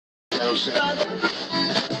Welcome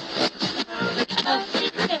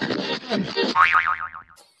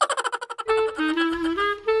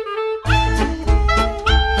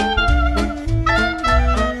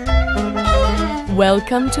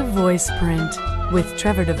to Voiceprint with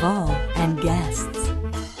Trevor Devall and Guests.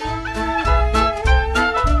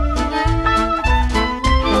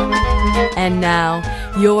 And now,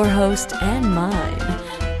 your host and mine,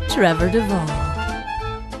 Trevor Devall.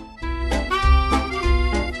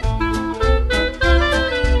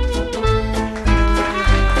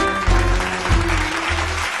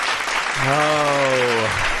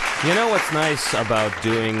 You know what's nice about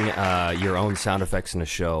doing your own sound effects in a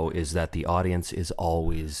show is that the audience is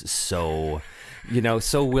always so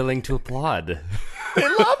willing to applaud. They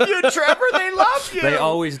love you, Trevor. They love you. They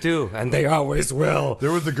always do, and they always will.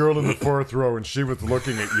 There was a girl in the fourth row, and she was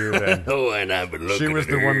looking at you then. Oh, and I've been looking She was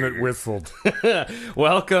at the her. one that whistled.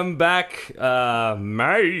 Welcome back,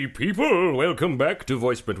 my people. Welcome back to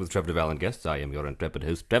Voiceprint with Trevor Devall and Guests. I am your intrepid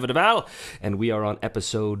host, Trevor Devall, and we are on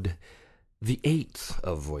episode the 8th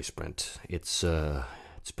of Voiceprint. It's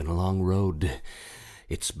been a long road.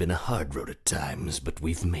 It's been a hard road at times, but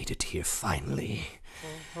we've made it here finally.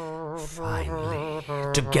 Finally.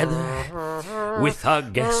 Together with our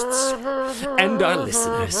guests and our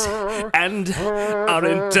listeners and our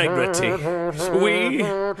integrity. We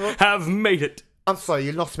have made it. I'm sorry,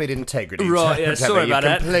 you lost me at integrity. Right, yeah, sorry about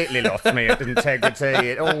that. You completely lost me at integrity.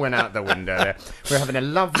 It all went out the window there. We're having a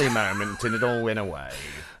lovely moment, and it all went away.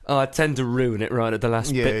 Oh, I tend to ruin it right at the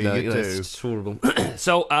last bit. Yeah, you do. It's horrible.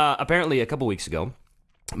 So, apparently a couple weeks ago,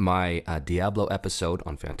 my Diablo episode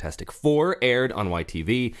on Fantastic Four aired on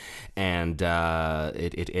YTV, and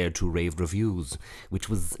it aired to rave reviews, which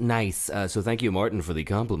was nice. So thank you, Martin, for the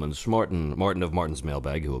compliments. Martin of Martin's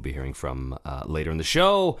Mailbag, who we'll be hearing from later in the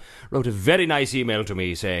show, wrote a very nice email to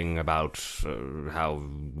me saying about how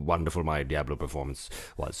wonderful my Diablo performance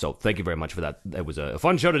was. So thank you very much for that. It was a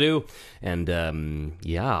fun show to do, and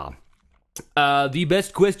yeah. The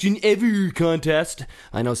best question ever contest.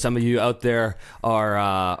 I know some of you out there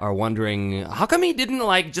are wondering, how come he didn't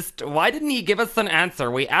why didn't he give us an answer?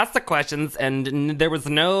 We asked the questions and there was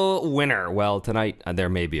no winner. Well, tonight there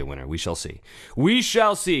may be a winner. We shall see. We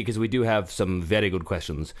shall see, because we do have some very good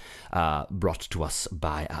questions brought to us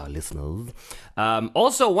by our listeners.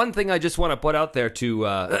 Also, one thing I just want to put out there to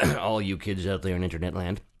all you kids out there in internet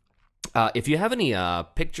land. If you have any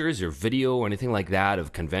pictures or video or anything like that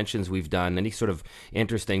of conventions we've done, any sort of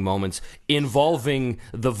interesting moments involving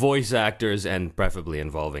the voice actors and preferably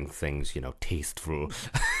involving things, tasteful.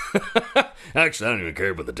 Actually, I don't even care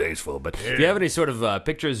about the tasteful, but if you have any sort of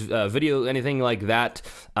pictures, video, anything like that,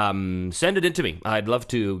 send it in to me. I'd love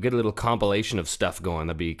to get a little compilation of stuff going.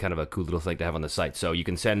 That'd be kind of a cool little thing to have on the site. So you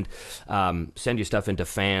can send your stuff into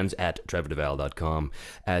fans@trevordevall.com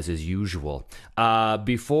as is usual.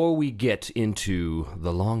 Before we get into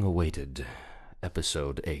the long-awaited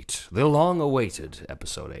episode 8, I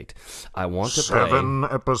want to play 7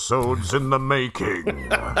 episodes in the making.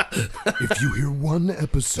 If you hear one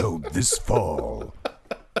episode this fall.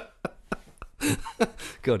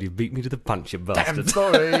 God, you beat me to the punch, you bastard. I'm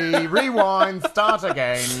sorry. Rewind. Start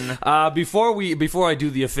again. Before I do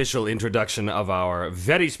the official introduction of our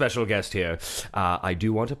very special guest here, I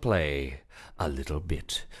do want to play a little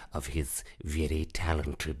bit of his very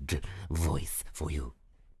talented voice for you.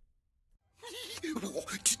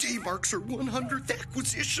 Today marks our 100th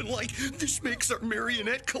acquisition. This makes our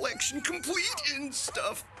marionette collection complete and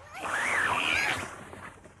stuff.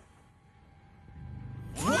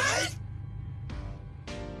 What?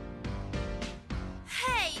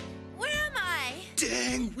 Hey, where am I?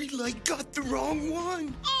 Dang, we got the wrong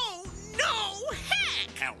one. Oh, no!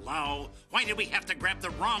 Heck! Hello? Why did we have to grab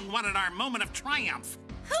the wrong one at our moment of triumph?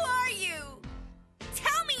 Who are you?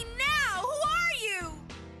 Tell me now! Who are you?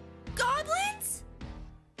 Goblins?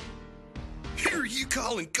 Here you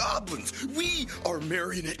calling goblins. We are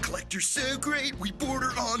marionette collectors so great we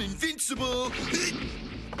border on invincible.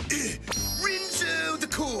 Rinzo the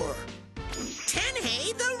Core.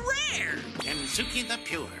 Tenhei the Rare. Kensuke the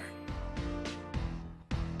Pure.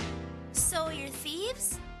 So you're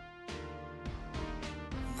thieves?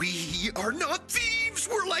 We are not thieves.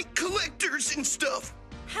 We're like collectors and stuff.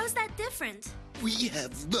 How's that different? We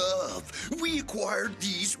have love. We acquired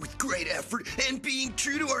these with great effort and being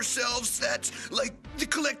true to ourselves. That's like the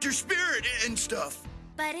collector spirit and stuff.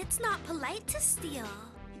 But it's not polite to steal.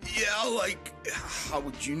 Yeah, how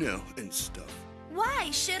would you know and stuff? Why?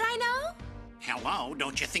 Should I know? Hello?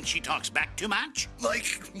 Don't you think she talks back too much?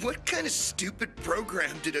 What kind of stupid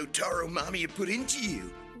program did Otaro Mami put into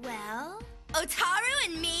you? Well, Otaru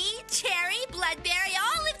and me, Cherry, Bloodberry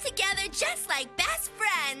all live together just like best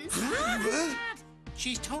friends. What?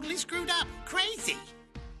 She's totally screwed up. Crazy.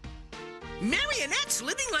 Marionette's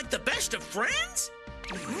living like the best of friends?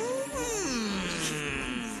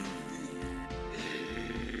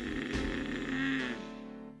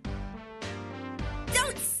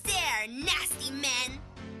 Don't stare, nasty men.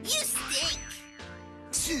 You stink.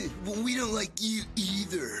 Well, we don't like you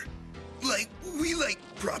either. Like, we like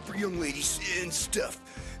proper young ladies and stuff,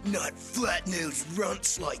 not flat-nosed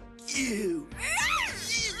runts like you.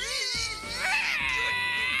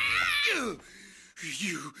 You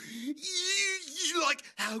like,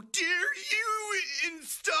 how dare you and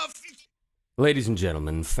stuff. Ladies and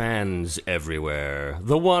gentlemen, fans everywhere,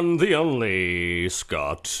 the one, the only,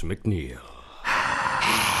 Scott McNeil.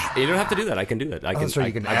 You don't have to do that. I can do that. I can. So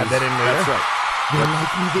you can add that in there. That's right. They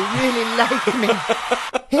like me. They really like me.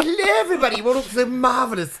 Hello, everybody. You all look so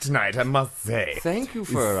marvelous tonight, I must say. Thank you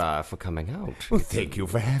for coming out. Well, thank you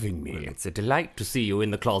for having me. It's a delight to see you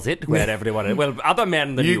in the closet where everyone, well, other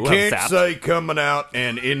men than you, You have can't sat. say coming out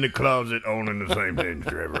and in the closet all in the same thing,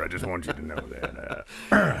 Trevor. I just want you to know that.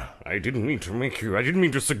 I didn't mean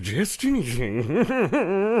to suggest anything.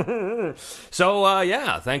 So,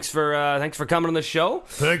 yeah, thanks for coming on the show.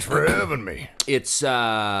 Thanks for having me. It's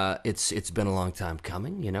been a long time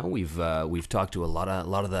coming. You know, we've talked to a lot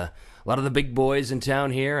of the big boys in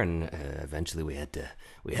town here, and eventually we had to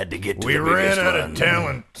get to We the ran biggest out one. of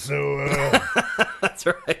talent, so That's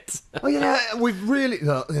right. Oh, we've really,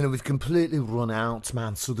 we've completely run out,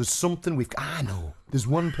 man. So there's something I know. There's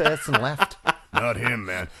one person left. not him,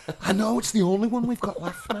 man. I know, it's the only one we've got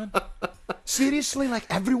left, man. Seriously, like,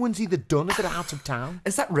 everyone's either done or they're out of town.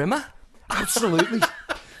 Is that Rimmer? Absolutely.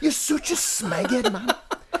 You're such a smeghead, man.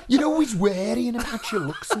 You're always worrying about your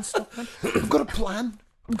looks and stuff, man. I've got a plan.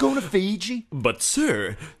 I'm going to Fiji. But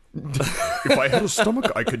sir, If I had a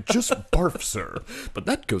stomach, I could just barf, sir. but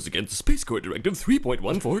that goes against Space Corps Directive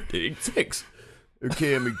 3.1486.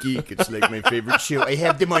 Okay, I'm a geek. It's like my favorite show. I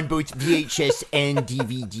have them on both VHS and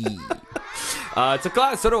DVD. It's a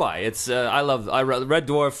class. So do I. It's I Red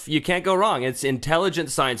Dwarf. You can't go wrong. It's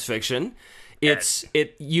intelligent science fiction.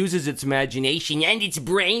 It uses its imagination and its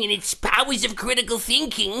brain and its powers of critical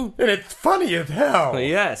thinking. And it's funny as hell.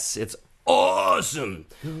 Yes, it's awesome.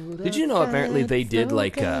 Did you know apparently they did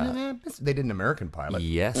like They did an American pilot.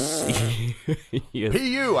 yes. Yes.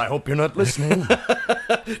 P.U., I hope you're not listening.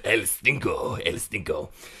 El Stinko.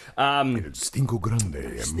 Stinko grande,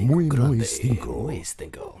 muy stinko. Muy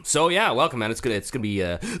Stinko. So yeah, welcome, man. It's gonna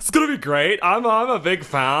be great. I'm a big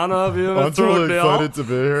fan of you. I'm Mr. really McNeil. excited to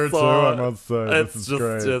be here too. I must say, this is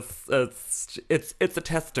great. It's a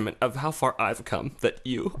testament of how far I've come that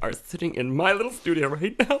you are sitting in my little studio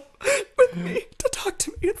right now with me to talk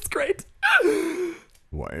to me. It's great.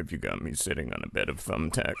 Why have you got me sitting on a bed of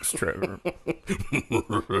thumbtacks, Trevor?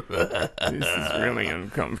 This is really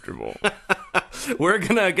uncomfortable. We're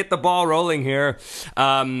gonna get the ball rolling here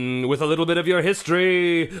with a little bit of your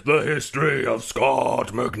history. The history of Scott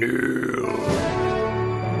McNeil.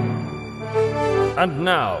 And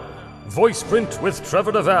now, Voiceprint with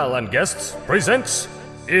Trevor Devall and Guests presents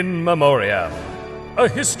In Memoriam, a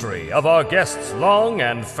history of our guests' long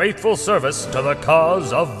and faithful service to the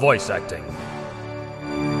cause of voice acting.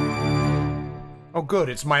 Oh, good.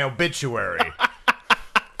 It's my obituary.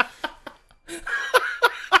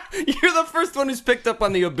 You're the first one who's picked up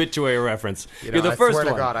on the obituary reference. You're the I first swear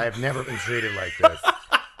one. to God, I have never been treated like this.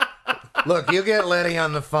 Look, you get Letty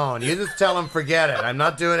on the phone. You just tell him forget it. I'm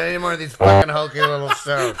not doing any more of these fucking hokey little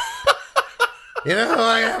shows. You know who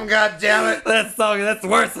I am, goddammit? That's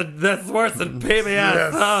worse than PBS.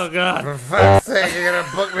 Yes. Oh God. For fuck's sake, you're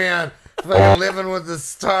gonna book me on fucking Living with the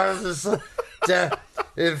Stars or something.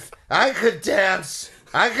 If I could dance,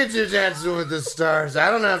 I could do Dancing with the Stars.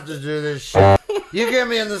 I don't have to do this shit. You get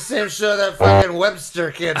me in the same show that fucking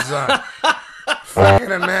Webster kid's on.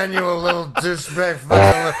 Fucking Emmanuel, little douchebag.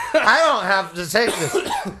 I don't have to take this.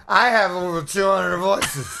 I have over 200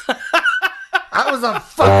 voices. I was on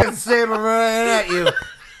fucking Saber Marionette,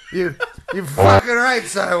 you fucking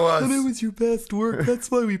rights I was. And it was your best work.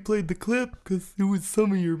 That's why we played the clip, because it was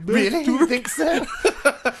some of your best Really? work. You think so?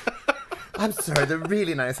 I'm sorry, they're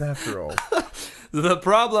really nice after all. The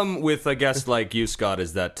problem with a guest like you, Scott,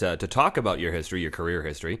 is that to talk about your history, your career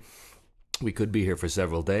history, we could be here for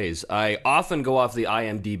several days. I often go off the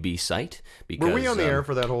IMDb site because Were we on the air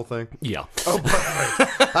for that whole thing? Yeah. Oh,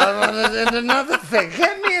 perfect. And another thing.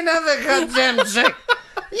 Get me another goddamn chick.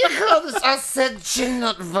 You call this? I said chin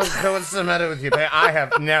nut vodka. What's the matter with you, babe? I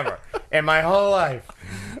have never in my whole life.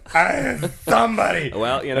 I have somebody.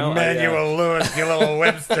 Well, you know, Emmanuel Lewis, you little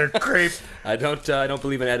Webster creep. I don't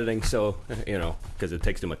believe in editing, so because it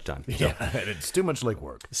takes too much time. Yeah, it's too much like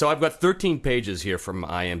work. So I've got 13 pages here from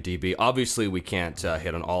IMDb. Obviously, we can't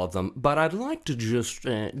hit on all of them, but I'd like to just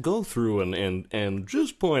go through and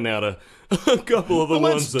just point out a couple of the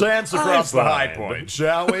ones Let's dance that across I the high find. point,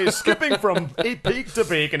 shall we? Skipping from peak to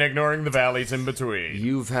peak and ignoring the valleys in between.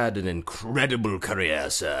 You've had an incredible career,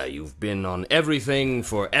 sir. You've been on everything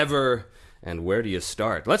forever. And where do you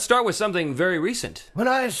start? Let's start with something very recent. When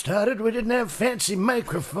I started, we didn't have fancy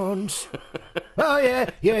microphones. Oh, yeah,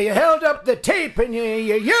 you held up the tape and you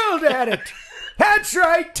yelled at it. That's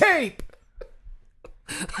right, tape.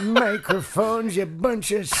 Microphones, you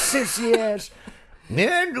bunch of sissy ass.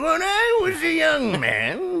 And when I was a young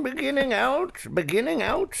man, beginning out,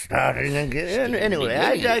 starting again. Anyway,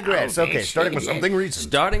 I digress. Okay, starting with something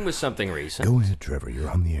recent. Go ahead, Trevor. You're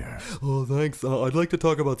on the air. Oh, thanks. I'd like to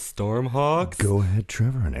talk about Stormhawks. Go ahead,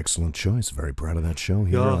 Trevor. An excellent choice. Very proud of that show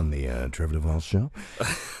here on the Trevor Devall Show.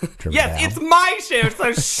 Trevor Yes, Devall. it's my show,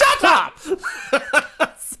 so shut up!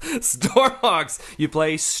 Stormhawks. You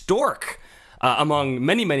play Stork. Among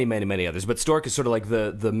many others, but Stork is sort of like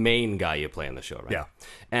the main guy you play on the show, right? Yeah.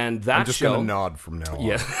 And that I'm just show, going to nod from now on.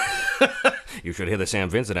 yeah. You should hear the Sam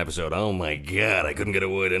Vincent episode. Oh my God, I couldn't get a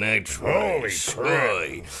word in edgewise.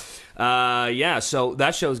 Holy crap! Yeah. So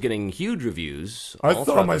that show's getting huge reviews. I all saw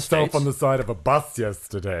throughout the myself States. on the side of a bus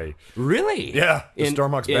yesterday. Really? Yeah, the In-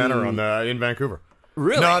 Stormhawks in- banner in Vancouver.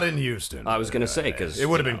 Really? Not in Houston. I was going to say because it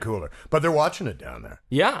would have been cooler, but they're watching it down there.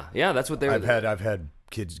 Yeah, that's what they're. I've had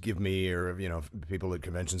kids give me, or people at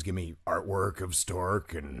conventions give me artwork of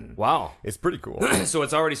Stork, and Wow, it's pretty cool. So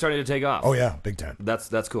it's already starting to take off. Oh yeah, big time. That's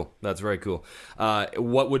cool. That's very cool.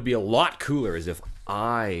 What would be a lot cooler is if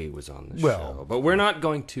I was on the show, but we're not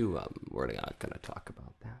going to. We're not going to talk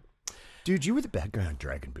about that. Dude, you were the bad guy on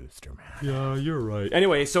Dragon Booster, man. Yeah, you're right.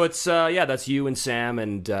 Anyway, so it's that's you and Sam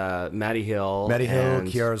and Matty Hill,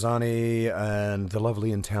 Chiara Zani, and the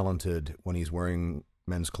lovely and talented, when he's wearing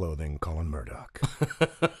men's clothing, Colin Murdoch,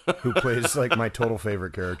 who plays like my total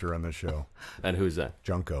favorite character on the show. And who's that?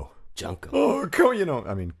 Junko. Oh,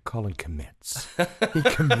 Colin commits. He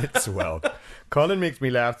commits well. Colin makes me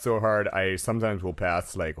laugh so hard, I sometimes will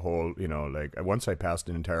pass once I passed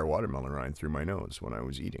an entire watermelon rind through my nose when I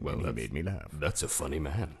was eating, and he made me laugh. That's a funny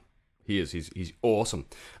man. He is. He's awesome.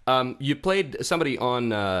 You played somebody on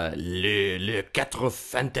Le Quatre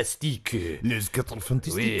Fantastiques. Les Quatre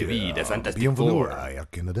Fantastiques. Oui, the Fantastic Bienvenue Four.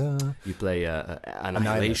 à Canada. You play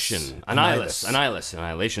Annihilation.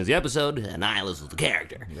 Annihilation is the episode. Annihilus is the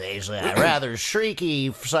character. He's a rather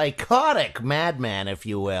shrieky, psychotic madman, if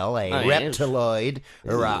you will, a reptiloid,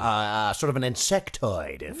 or sort of an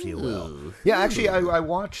insectoid, if you will. Yeah, actually, I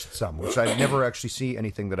watched some, which I never actually see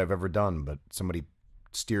anything that I've ever done, but somebody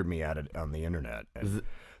steered me at it on the internet. And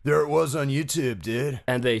there it was on YouTube, dude.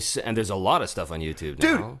 And there's a lot of stuff on YouTube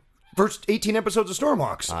now. Dude, first 18 episodes of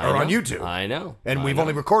Stormhawks are on YouTube. I know. And we've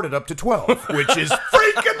only recorded up to 12, which is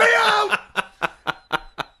freaking me out!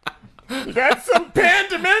 That's some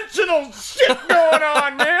pan-dimensional shit going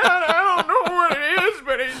on, man. I don't know what it is,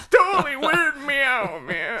 but it's totally weirding me out,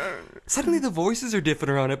 man. Suddenly the voices are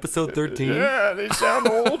different around episode 13. Yeah, they sound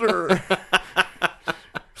older.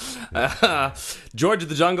 George of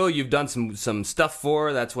the Jungle, you've done some stuff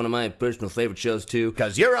for. That's one of my personal favorite shows too.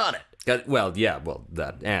 Because you're on it. That,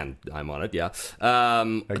 and I'm on it, yeah.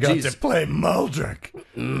 I got to play Muldrick.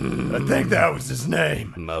 I think that was his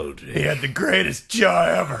name. Muldrick. He had the greatest jaw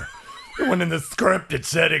ever. When in the script it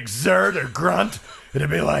said exert or grunt, it'd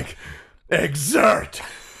be like, exert,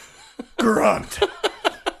 grunt,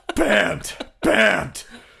 pant,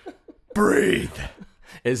 breathe.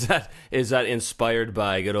 Is that inspired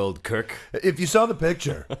by good old Kirk? If you saw the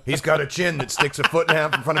picture, he's got a chin that sticks a foot and a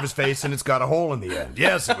half in front of his face, and it's got a hole in the end.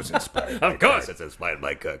 Yes, it was inspired. Of course, it's inspired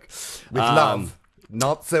by Kirk. With love.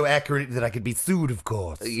 Not so accurate that I could be sued, of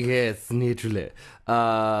course. Yes, naturally.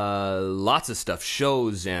 Lots of stuff.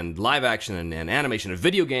 Shows and live action and animation and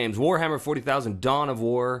video games. Warhammer 40,000, Dawn of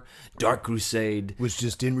War, Dark Crusade. Was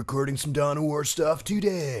just in recording some Dawn of War stuff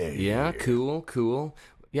today. Yeah, cool.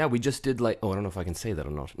 Yeah, we just did I don't know if I can say that or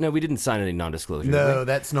not. No, we didn't sign any non-disclosure. No,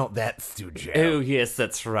 that's not that studio. Oh, yes,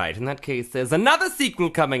 that's right. In that case, there's another sequel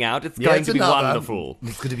coming out. It's going to be wonderful.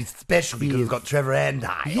 It's going to be special because we've got Trevor and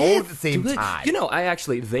I all at the same time. You know,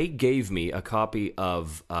 they gave me a copy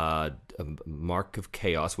of Mark of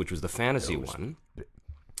Chaos, which was the fantasy one.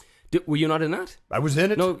 Were you not in that? I was in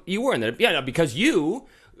it. No, you were in it. Yeah, because you...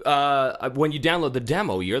 when you download the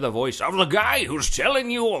demo, you're the voice of the guy who's telling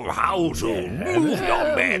you how to move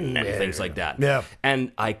your men and things like that. Yeah.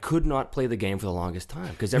 And I could not play the game for the longest time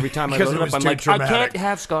because every time I Because load it it was up, I'm too like, traumatic. I can't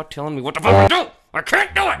have Scott telling me what the fuck to do. I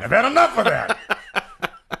can't do it. I've had enough of that.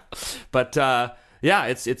 But yeah,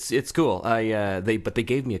 it's cool. But they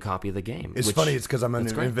gave me a copy of the game. It's funny. It's because I'm an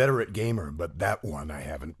inveterate gamer, but that one I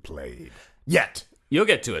haven't played yet. You'll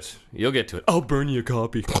get to it. I'll burn you a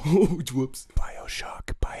copy. Oh, whoops.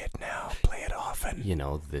 BioShock. Buy it now. Play it often. You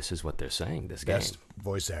know, this is what they're saying. This Best game.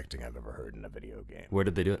 voice acting I've ever heard in a video game. Where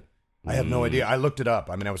did they do it? I have no idea. I looked it up.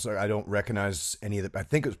 I mean, I don't recognize any of the. I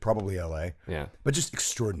think it was probably L.A. Yeah. But just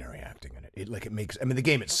extraordinary acting in it. It makes. I mean, the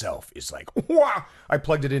game itself is like, wow. I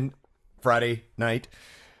plugged it in Friday night.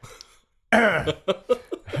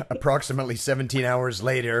 Approximately 17 hours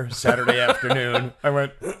later, Saturday afternoon, I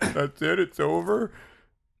went, that's it, it's over.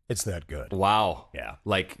 It's that good. Wow. Yeah.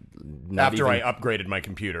 Like, after I upgraded my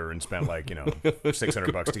computer and spent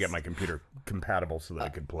 $600 to get my computer compatible so that I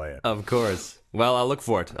could play it. Of course. Well, I'll look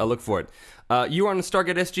for it. You are on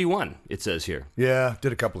Stargate SG-1, it says here. Yeah,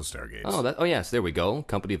 did a couple of Stargates. Oh, yes, there we go.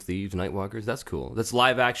 Company of Thieves, Nightwalkers, that's cool. That's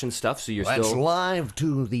live action stuff, so you're That's still... live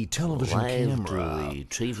to the television camera, to the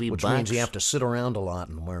TV which box. means you have to sit around a lot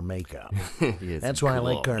and wear makeup. That's why I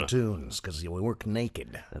like cartoons, because we work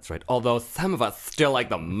naked. That's right. Although some of us still like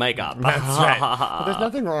the makeup. That's right. But there's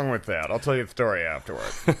nothing wrong with that. I'll tell you the story afterward.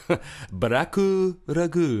 Baraku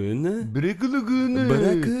Ragoon. Baraku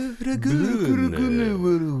Ragoon.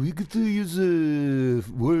 We get to use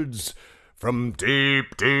words from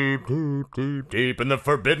deep in the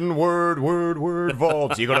forbidden word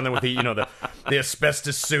vaults. You go down there with the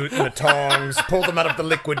asbestos suit and the tongs, pull them out of the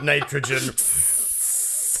liquid nitrogen.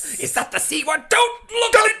 Is that the C1? Don't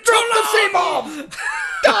look at it! Drop the C-bomb!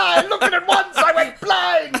 I looked at it once, I went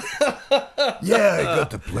blind! Yeah, I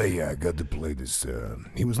got to play this.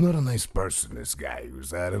 He was not a nice person, this guy. He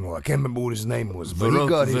was, I don't know, I can't remember what his name was. But he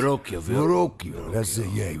got Verrocchio. That's it,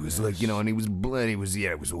 yeah. He was like, and he was blood. It was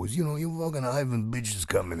always, you fucking Ivan bitches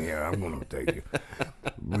coming here. I'm gonna take you.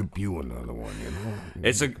 Rip you another one,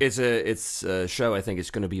 It's a show, I think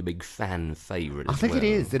it's going to be a big fan favorite. I think it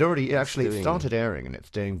is. It started airing and it's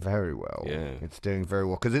doing very well. Yeah. It's doing very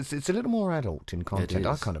well because it's a little more adult in content.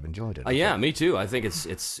 I kind of enjoyed it. Yeah, me too. I think it's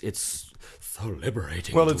so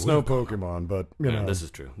liberating. Well, it's no Pokemon, but you know. This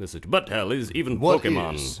is true. But hell, even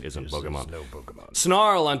Pokemon isn't Pokemon. No Pokemon.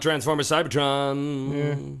 Snarl on Transformers Cybertron.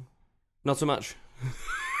 Yeah. Not so much.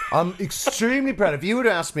 I'm extremely proud. If you would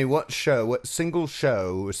ask me what single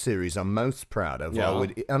show or series I'm most proud of, I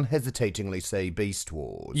would unhesitatingly say Beast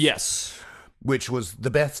Wars. Yes. Which was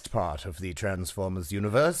the best part of the Transformers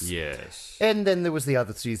universe. Yes. And then there was the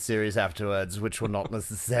other 3 series afterwards, which were not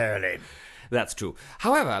necessarily. That's true.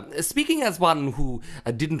 However, speaking as one who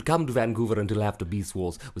didn't come to Vancouver until after Beast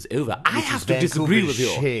Wars was over, I have to disagree with you.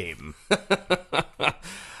 Shame.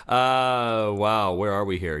 Wow, where are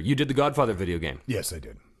we here? You did the Godfather video game. Yes, I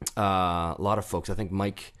did. A lot of folks. I think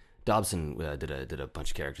Mike Dobson did a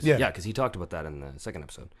bunch of characters. Yeah, because he talked about that in the second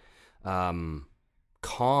episode.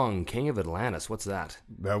 Kong, King of Atlantis. What's that?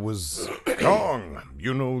 That was Kong.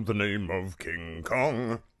 You know the name of King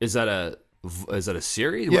Kong. Is that a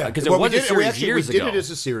series? Yeah, because it was a series years ago. We did it as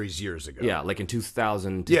a series years ago. Yeah, like in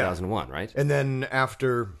 2000, 2001, right? And then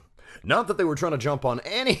after, not that they were trying to jump on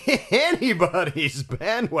anybody's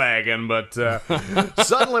bandwagon, but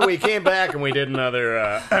suddenly we came back and we did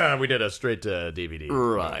another. We did a straight DVD.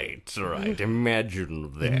 Right.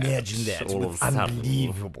 Imagine that. All of a sudden.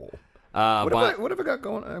 Unbelievable. What have I got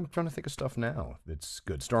going? I'm trying to think of stuff now. It's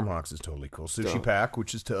good. Stormhawks is totally cool. Sushi Pack,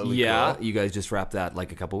 which is totally cool. Yeah, you guys just wrapped that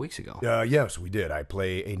like a couple weeks ago. Yes, we did. I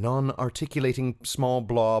play a non-articulating small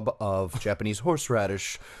blob of Japanese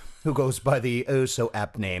horseradish who goes by the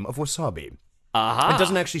oh-so-apt name of Wasabi. Uh-huh. It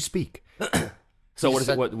doesn't actually speak. So what is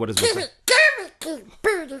it? What is Wasabi?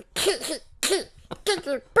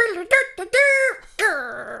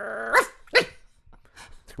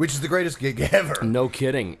 Which is the greatest gig ever. No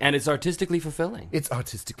kidding. And it's artistically fulfilling. It's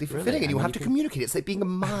artistically fulfilling, and you have to communicate. It's like being a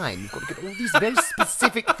mime. You've got to get all these very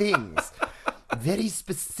specific things. Very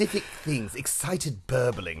specific things. Excited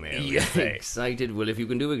burbling there. Yeah, excited. Well, if you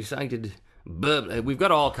can do excited burbling. We've got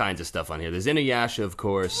all kinds of stuff on here. There's Inuyasha, of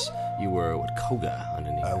course. You were, Koga on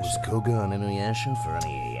Inuyasha. I was Koga on Inuyasha. For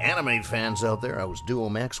any anime fans out there, I was Duo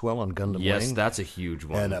Maxwell on Gundam Wing. Yes, that's a huge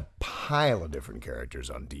one. And a pile of different characters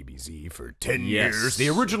on DBZ for 10 years. The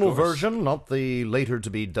original version, not the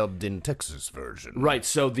later-to-be-dubbed in Texas version. Right,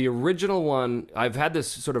 so the original one, I've had this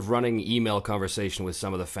sort of running email conversation with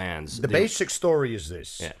some of the fans. The basic story is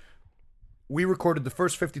this. Yeah. We recorded the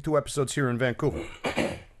first 52 episodes here in Vancouver.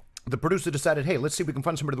 the producer decided, hey, let's see if we can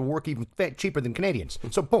find somebody to work even cheaper than Canadians.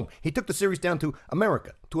 So, boom, he took the series down to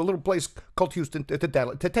America, to a little place called Houston, to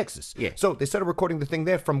Texas. Yeah. So they started recording the thing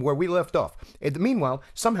there from where we left off. Meanwhile,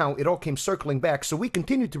 somehow it all came circling back, so we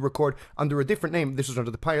continued to record under a different name. This was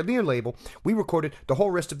under the Pioneer label. We recorded the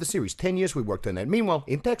whole rest of the series. 10 years we worked on that. Meanwhile,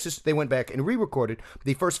 in Texas, they went back and re-recorded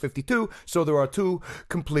the first 52, so there are two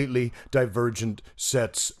completely divergent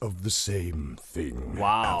sets of the same thing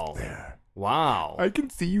out there. Wow. I can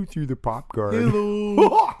see you through the popcorn.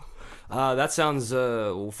 Hello. That sounds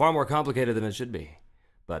far more complicated than it should be.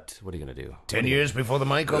 But what are you going to do? 10 years before the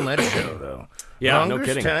mic on that show, though. Yeah, Longest no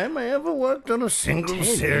kidding. time I ever worked on a single 10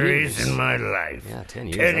 series years. in my life. Yeah, 10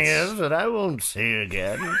 years. 10 years that I won't see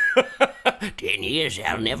again. 10 years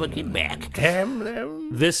I'll never get back. Damn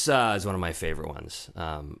them. This is one of my favorite ones.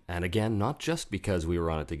 And again, not just because we were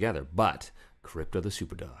on it together, but Crypto the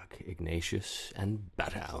Superdog, Ignatius, and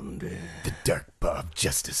Bathound. The dark paw of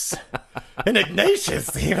justice. And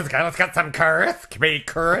Ignatius, he was got some current,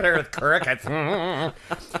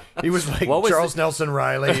 He was like Charles Nelson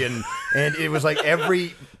Riley, and it was like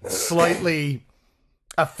every slightly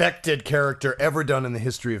affected character ever done in the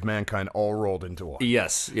history of mankind all rolled into one.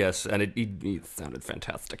 Yes, and he sounded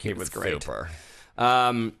fantastic. He was great. Super.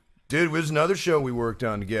 Dude, it was another show we worked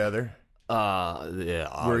on together.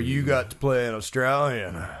 Yeah. Where you got to play an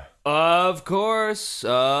Australian. Of course,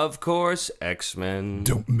 X-Men.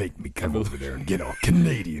 Don't make me come over there and get all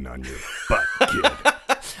Canadian on your butt, kid.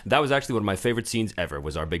 That was actually one of my favorite scenes ever,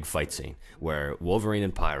 was our big fight scene, where Wolverine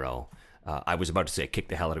and Pyro, I was about to say kick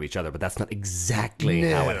the hell out of each other, but that's not exactly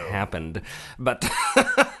how it happened. But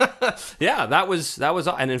yeah, that was,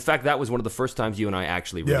 and in fact, that was one of the first times you and I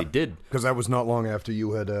actually really did. Because that was not long after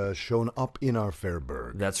you had shown up in our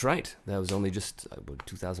Fairburg. That's right. That was only just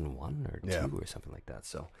 2001 or 2 or something like that.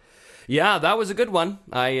 So, yeah, that was a good one.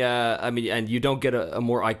 I mean, and you don't get a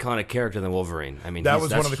more iconic character than Wolverine. I mean, that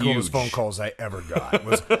was one of the coolest phone calls I ever got. It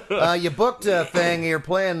was, you booked a thing. You're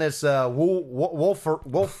playing this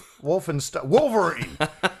Wolverine.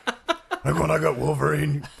 Like when I got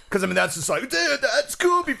Wolverine, because I mean that's just like, dude, that's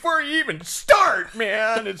cool before you even start,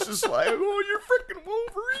 man. It's just like, oh, you're freaking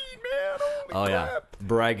Wolverine, man. Holy crap.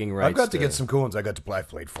 Bragging rights. I've got to get some cool ones. I got to play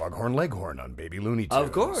Foghorn Leghorn on Baby Looney Tunes.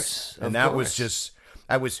 Of course, and that was just,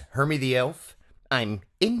 I was Hermie the Elf. I'm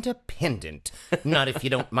independent. Not if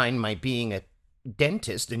you don't mind my being a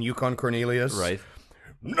dentist. And Yukon Cornelius. Right.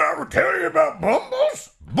 Never tell you about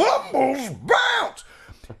Bumbles. Bumbles bounce.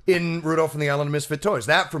 In Rudolph and the Island of Misfit Toys.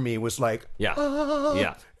 That for me was like,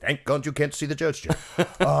 yeah. Thank God you can't see the judge, Jim.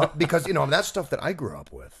 Because, you know, that's stuff that I grew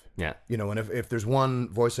up with. Yeah. You know, and if there's one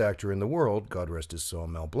voice actor in the world, God rest his soul,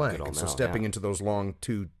 Mel Blanc. And so stepping into those long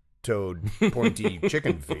two-toed pointy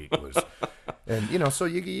chicken feet was... And, you know, so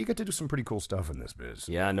you get to do some pretty cool stuff in this biz.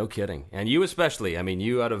 Yeah, no kidding. And you especially. I mean,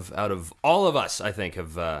 you out of all of us, I think,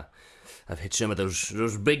 have hit some of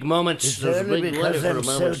those big moments. It's those only big because I'm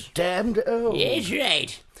moments. so damned old. Yes,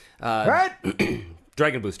 right. Right?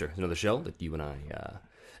 Dragon Booster is another show that you and I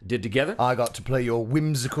did together. I got to play your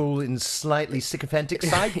whimsical and slightly sycophantic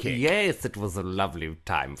sidekick. Yes, it was a lovely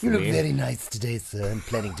time for me. You look very nice today, sir. I'm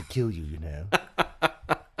planning to kill you, you know.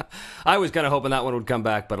 I was kind of hoping that one would come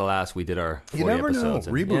back, but alas, we did our 40 You never episodes.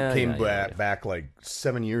 know. Reboot came back like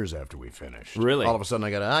 7 years after we finished. Really? All of a sudden, I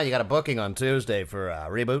got you got a booking on Tuesday for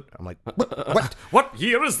Reboot. I'm like, what? What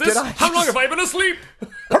year is this? How long have I been asleep?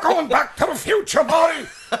 We're going back to the future, buddy.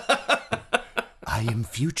 I am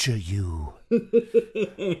future you.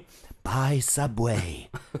 Buy Subway.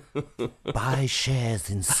 Buy shares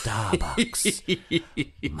in Starbucks.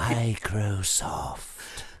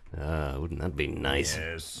 Microsoft. Wouldn't that be nice?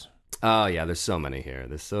 Yes. Oh, yeah, there's so many here.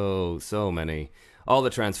 There's so many. All the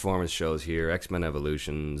Transformers shows here. X-Men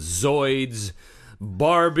Evolution, Zoids,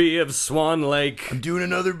 Barbie of Swan Lake. I'm doing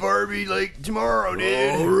another Barbie like tomorrow,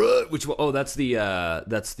 dude. All right. Which one? Oh, that's the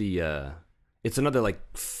it's another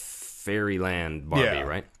like Fairyland Barbie,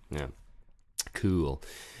 right? Yeah. Cool.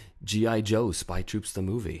 G.I. Joe, Spy Troops the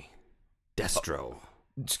movie. Destro.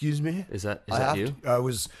 Excuse me? Is that you? I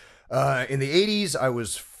was, in the 80s, I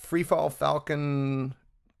was Freefall Falcon,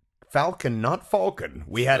 not Falcon.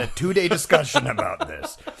 We had a 2-day discussion about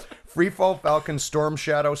this. Freefall Falcon, Storm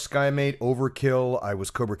Shadow, Skymate, Overkill. I was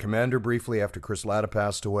Cobra Commander briefly after Chris Latta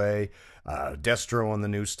passed away. Destro on the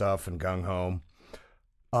new stuff and Gung Ho.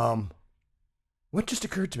 What just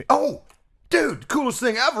occurred to me? Oh, dude, coolest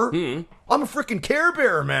thing ever. I'm a freaking Care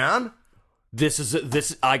Bear, man.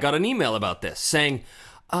 I got an email about this saying,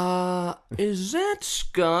 is that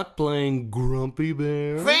Scott playing Grumpy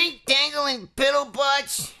Bear? Frank dangling piddle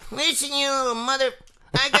butts. Listen, you little mother.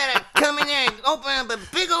 I gotta come in there and open up a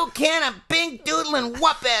big old can of pink doodle and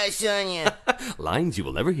whoop ass on you. Lines you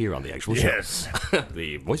will never hear on the actual show. Yes.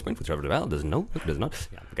 The voice print with Trevor Devall doesn't know. Does not.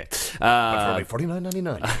 Yeah, okay. But for only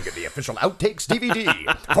 $49.99, you can get the official outtakes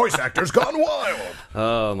DVD. Voice actors gone wild.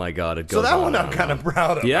 Oh my God, it goes So that on one and I'm on kind of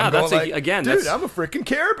proud of. Yeah, I'm that's going again. Dude, that's, I'm a freaking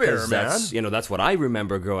Care Bear, man. That's, that's what I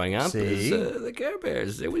remember growing up. See? Is, the Care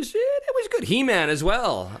Bears. It was good. He-Man as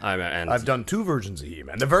well. I've done 2 versions of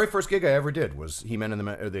He-Man. The very first gig I ever did was He-Man and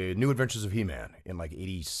the New Adventures of He-Man in like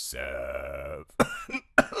 87.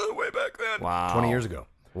 Way back then. Wow. 20 years ago.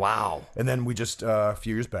 Wow. And then we just, a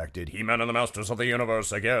few years back, did He-Man and the Masters of the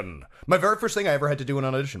Universe again. My very first thing I ever had to do in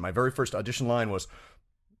an audition, my very first audition line was,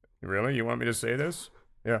 "Really? You want me to say this?"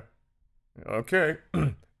 "Yeah." "Okay."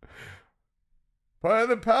 "By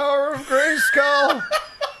the power of Grayskull,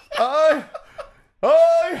 I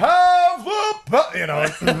have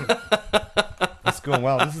the It's going,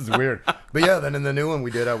 wow, this is weird. But yeah, then in the new one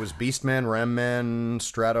we did, I was Beastman, Ramman,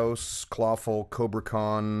 Stratos, Clawful, Cobra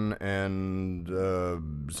Khan, and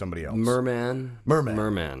somebody else.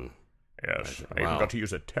 Merman. Yes, I even got to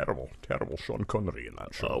use a terrible, terrible Sean Connery in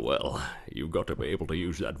that show. Oh, well, you've got to be able to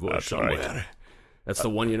use that voice That's somewhere. right. That's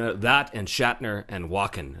the one, that and Shatner and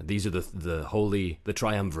Walken. These are the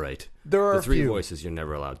triumvirate. There are the 3 a few. voices you're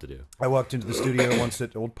never allowed to do. I walked into the studio once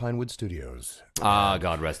at Old Pinewood Studios. Ah,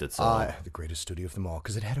 God rest its soul. The greatest studio of them all,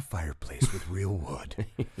 because it had a fireplace with real wood.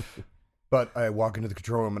 But I walk into the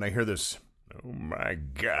control room and I hear this, "Oh my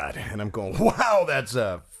God." And I'm going, wow, that's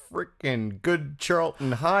a freaking good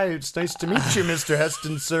Charlton High. It's nice to meet you, Mr.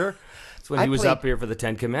 Heston, sir. That's when he was up here for the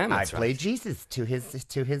 10 Commandments. I played Jesus to his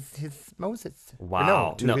Moses.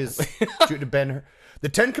 Wow. To Ben. The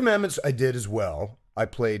 10 Commandments I did as well. I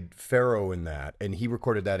played Pharaoh in that, and he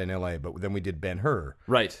recorded that in L.A., but then we did Ben-Hur.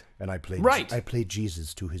 Right. And I played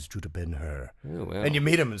Jesus to his Judah Ben-Hur. Oh, wow. And you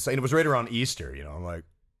meet him, and it was right around Easter, I'm like,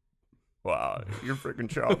 wow, you're freaking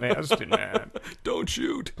Charlton Heston, man. Don't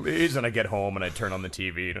shoot. Please. And I get home, and I turn on the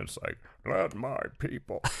TV, and it's like, let my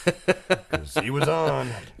people. Because he was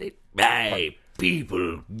on. My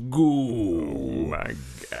people go. Oh, my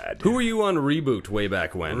God. Who were you on Reboot way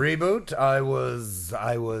back when? Reboot? I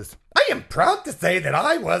am proud to say that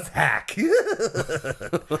I was Hack.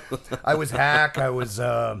 I was Hack. I was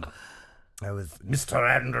Mr.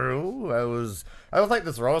 Andrew. I was like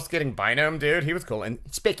this roller skating Bynum dude. He was cool. And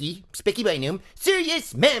Spicky Bynum. Sir,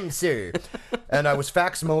 yes, ma'am, sir. And I was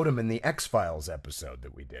Fax Modem in the X-Files episode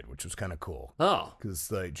that we did, which was kind of cool. Oh.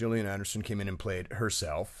 Because Gillian Anderson came in and played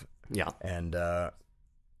herself. Yeah. And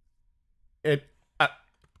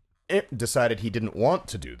it decided he didn't want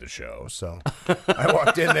to do the show, so I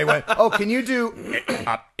walked in, they went, "Oh, can you do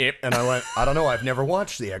it?" And I went, "I don't know, I've never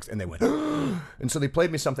watched the X." And they went, and so they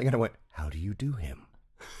played me something, and I went, "How do you do him?"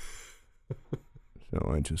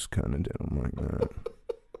 So I just kind of did him like that.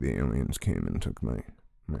 The aliens came and took my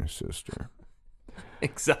sister.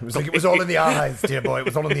 Exactly. It was all in the eyes, dear boy. It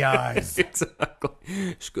was all in the eyes.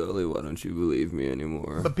 Exactly. Scully, why don't you believe me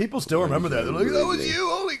anymore? But people still remember that. They're like, "That was you!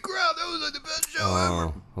 Holy crap! That was like the best show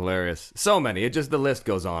ever!" Hilarious. So many. The list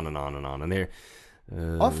goes on and on and on. And there.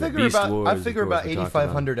 I figure about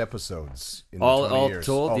 8,500 episodes in all 20 years.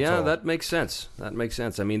 Told. All Yeah, told. that makes sense.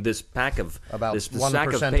 I mean, this pack of about this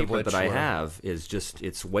sack of 1% paper of that I which have is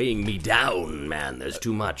it's weighing me down, man. There's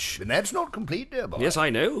too much. And that's not complete, dear boy. Yes,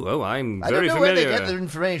 I know. Oh, I'm I very don't know familiar. where they get their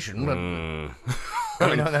information, but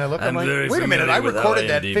every now and then I look, I'm like, very wait a minute, I familiar with recorded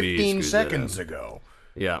how that IMDb 15 screws that seconds up. ago.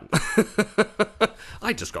 Yeah.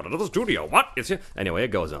 I just got into the studio. What? Anyway, it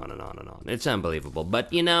goes on and on and on. It's unbelievable.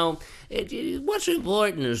 But, what's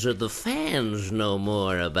important is that the fans know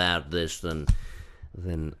more about this than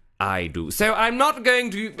I do. So I'm not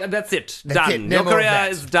going to... That's it. Done. No Your more of career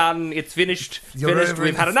that. is done. It's finished. You're Finished. over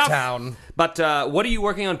We've had this enough. town. But what are you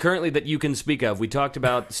working on currently that you can speak of? We talked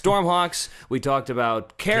about Stormhawks. We talked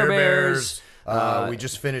about Care Bears. We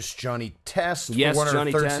just finished Johnny Test for Yes, Warner,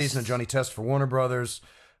 Johnny third Test. season of Johnny Test for Warner Brothers.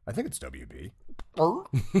 I think it's WB.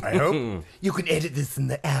 I hope. You can edit this in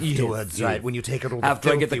the afterwards, Yes, right? yes. When you take it all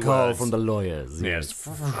After I get the filthy call words. from the lawyers. Yes.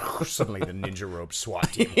 Suddenly the ninja rope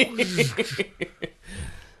SWAT team.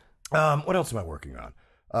 What else am I working on?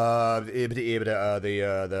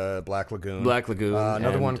 The Black Lagoon. Black Lagoon. Another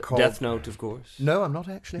and one called Death Note, of course. No, I'm not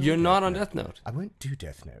actually. You're not on Death Note. I won't do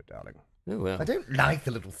Death Note, darling. Oh, well. I don't like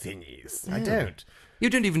the little thingies. I don't. You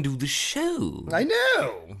didn't even do the show. I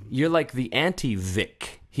know. You're like the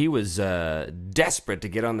anti-Vic. He was desperate to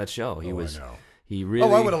get on that show. He was. I know. He really.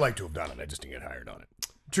 Oh, I would have liked to have done it. I just didn't get hired on it.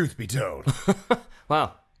 Truth be told.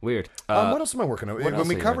 Wow. Weird. What else am I working on? what When else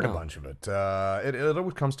we are you covered a working on? bunch of it, it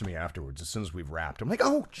always comes to me afterwards as soon as we've wrapped. I'm like,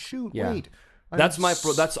 oh, shoot, Yeah. wait. That's my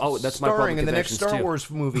problem. Starring in the next Star Wars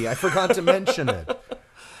movie. I forgot to mention it.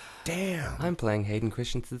 Damn. I'm playing Hayden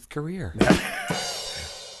Christensen's career.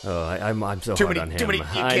 Oh, I'm so Too hard many- on him. too many- you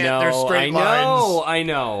I can't- know, they're straight lines. I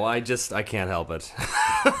know. I can't help it.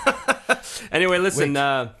 Anyway, listen.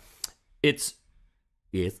 It's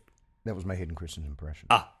yes. That was my Hayden Christensen impression.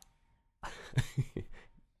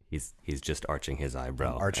 He's just arching his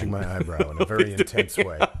eyebrow. I'm arching my eyebrow in a very intense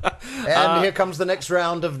way. And here comes the next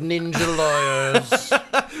round of ninja lawyers.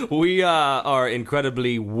 We are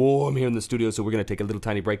incredibly warm here in the studio, so we're going to take a little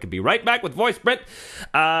tiny break and be right back with Voiceprint.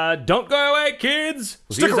 Don't go away, kids.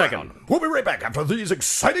 Stick See you in a second. around. We'll be right back after these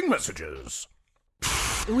exciting messages.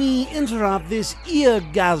 We interrupt this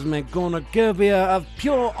eargasmic cornucopia of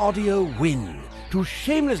pure audio win to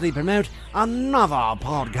shamelessly promote another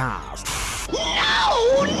podcast.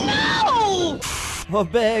 No! A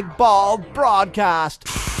big, bald broadcast.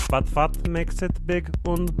 But what makes it big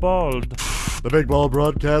and bald? The Big Ball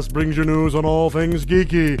Broadcast brings you news on all things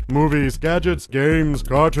geeky, movies, gadgets, games,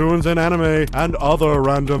 cartoons, and anime, and other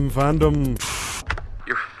random fandom.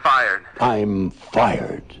 You're fired. I'm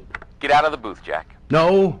fired. Get out of the booth, Jack.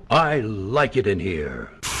 No, I like it in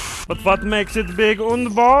here. But what makes it big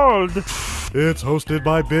and bald? It's hosted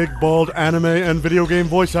by big, bald anime and video game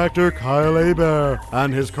voice actor Kyle Hebert,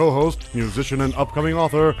 and his co-host, musician and upcoming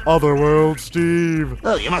author, Otherworld Steve.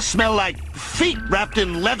 Oh, you must smell like feet wrapped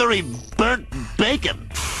in leathery burnt bacon.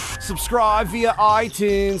 Subscribe via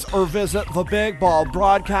iTunes or visit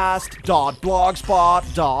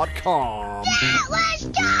thebigballbroadcast.blogspot.com. That was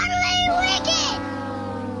totally wicked!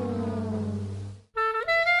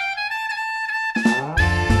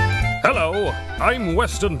 Hello, I'm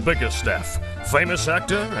Weston Biggerstaff, famous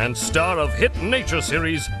actor and star of hit nature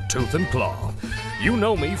series Tooth and Claw. You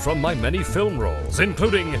know me from my many film roles,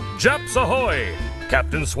 including Japs Ahoy,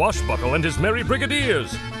 Captain Swashbuckle and his Merry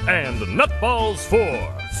Brigadiers, and Nutballs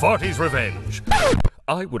 4, Farty's Revenge.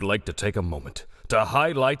 I would like to take a moment to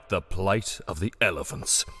highlight the plight of the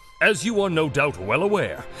elephants. As you are no doubt well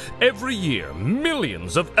aware, every year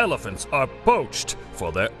millions of elephants are poached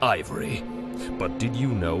for their ivory. But did you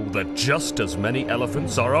know that just as many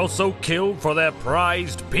elephants are also killed for their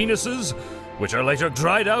prized penises, which are later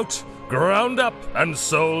dried out, ground up, and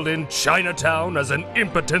sold in Chinatown as an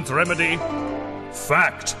impotent remedy?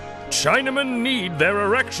 Fact: Chinamen need their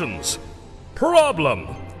erections. Problem: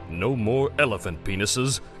 no more elephant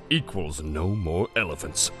penises equals no more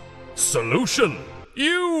elephants. Solution: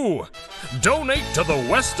 you! Donate to the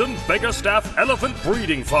Weston Biggerstaff Elephant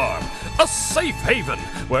Breeding Farm, a safe haven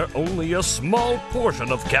where only a small portion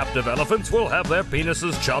of captive elephants will have their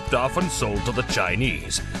penises chopped off and sold to the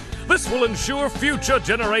Chinese. This will ensure future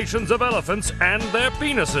generations of elephants and their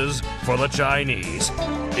penises for the Chinese.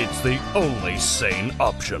 It's the only sane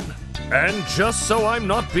option. And just so I'm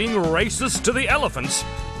not being racist to the elephants,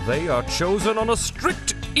 they are chosen on a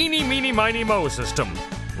strict eeny-meeny-miny-mo system.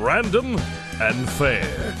 Random and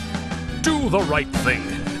fair. Do the right thing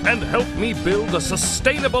and help me build a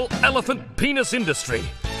sustainable elephant penis industry.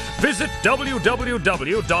 Visit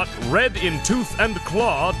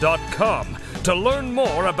www.redintoothandclaw.com to learn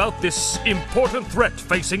more about this important threat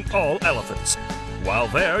facing all elephants. While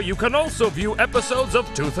there, you can also view episodes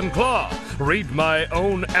of Tooth and Claw, read my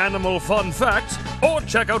own animal fun facts, or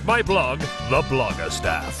check out my blog, The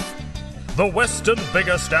Bloggerstaff. The Weston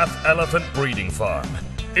Biggerstaff Elephant Breeding Farm.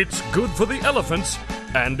 It's good for the elephants,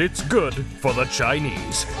 and it's good for the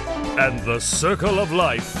Chinese. And the circle of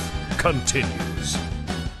life continues.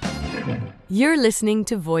 You're listening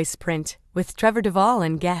to Voiceprint with Trevor Devall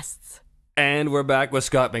and Guests. And we're back with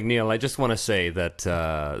Scott McNeil. I just want to say that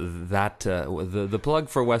the plug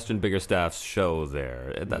for Western Biggerstaff's show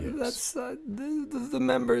there, that's the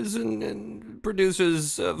members and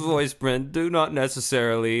producers of Voiceprint do not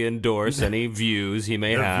necessarily endorse any views he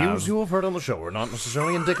may have. The views you have heard on the show are not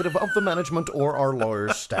necessarily indicative of the management or our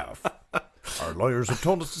lawyers' staff. Our lawyers have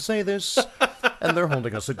told us to say this, and they're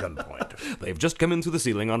holding us at gunpoint. They've just come in through the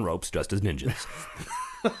ceiling on ropes dressed as ninjas.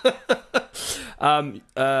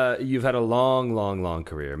 You've had a long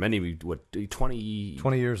career. Many, 20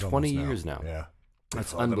 years 20 years now. Yeah. That's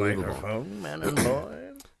Before unbelievable. The microphone, man and boy.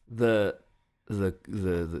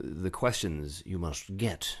 The questions you must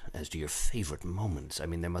get as to your favorite moments. I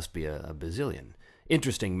mean, there must be a bazillion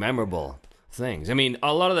interesting, memorable things. I mean,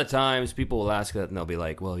 a lot of the times people will ask that and they'll be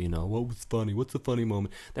like, well, what was funny? What's the funny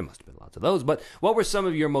moment? There must have been lots of those. But what were some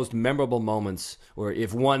of your most memorable moments, or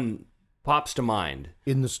if one pops to mind?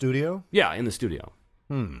 In the studio? Yeah, in the studio.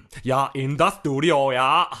 Yeah, in the studio,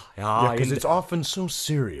 yeah. Yeah, because it's often so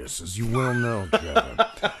serious, as you well know, Trevor.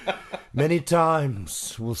 Many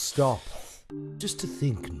times we'll stop just to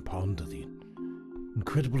think and ponder the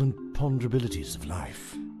incredible imponderabilities of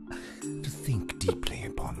life to think deeply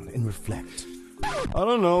upon and reflect. I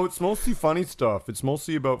don't know. It's mostly funny stuff. It's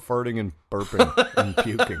mostly about farting and burping and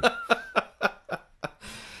puking.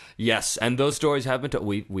 Yes, and those stories have been told.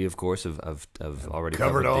 We of course have already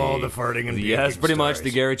covered all the farting and puking. Yes, pretty much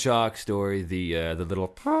stories. the Gary Chalk story, the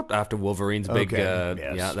little after Wolverine's big.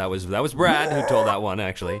 Yes. Yeah, that was Brad who told that one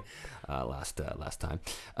actually. Last time.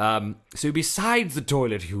 So besides the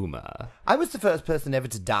toilet humor, I was the first person ever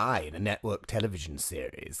to die in a network television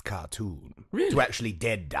series cartoon. Really? To actually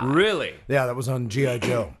dead die. Really? Yeah, that was on G.I.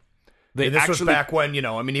 Joe. This was back when,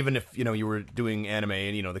 even if, you were doing anime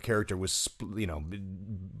and, the character was,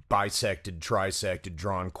 bisected, trisected,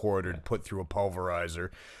 drawn, quartered, put through a pulverizer,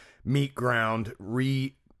 meat ground,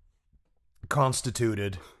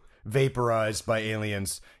 reconstituted, vaporized by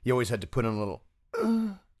aliens, you always had to put in a little...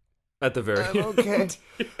 at the very end. Okay.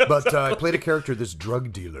 But I played a character, this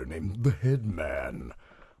drug dealer named the Headman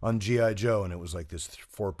on G.I. Joe, and it was like this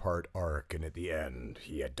 4-part arc, and at the end,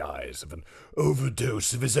 he dies of an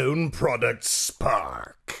overdose of his own product,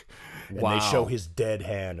 Spark. And Wow. they show his dead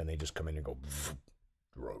hand, and they just come in and go,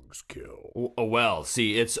 drugs kill. Oh, well,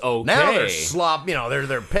 see, it's okay. Now they're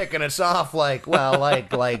they're picking us off like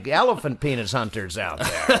elephant penis hunters out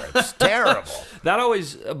there. It's terrible. That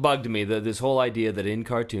always bugged me. This whole idea that in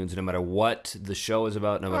cartoons, no matter what the show is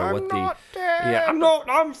about, no matter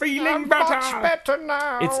I'm feeling better. Much better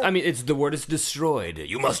now. It's the word is destroyed.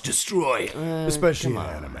 You must destroy. Especially in come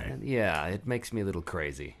on. anime. Yeah, it makes me a little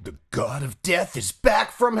crazy. The god of death is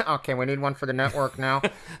back from... Okay, we need one for the network now.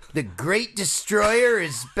 The Great Destroyer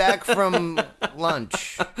is back from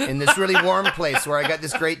lunch in this really warm place where I got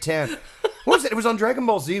this great tan. What was it? It was on Dragon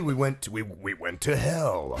Ball Z. We went to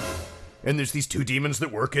hell. And there's these two demons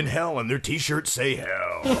that work in hell, and their t-shirts say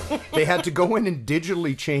hell. They had to go in and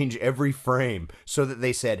digitally change every frame so that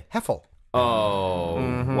they said Heffel. Oh,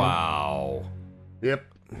 wow. Yep.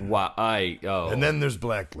 Wow. And then there's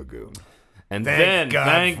Black Lagoon. And Thank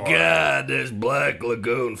God there's Black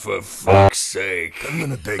Lagoon, for fuck's sake. I'm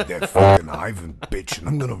gonna take that fucking Ivan bitch and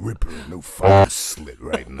I'm gonna rip her a new fucking slit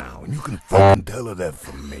right now. And you can fucking tell her that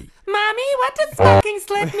from me. Mommy, what does fucking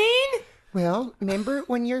slit mean? Well, remember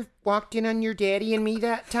when you walked in on your daddy and me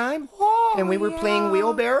that time? Oh, and we were playing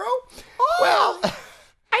wheelbarrow? Oh, Well,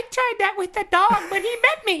 I tried that with the dog, but he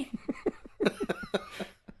bit me.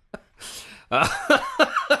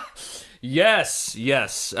 Yes.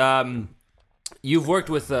 You've worked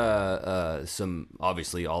with some,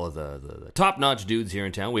 obviously, all of the top-notch dudes here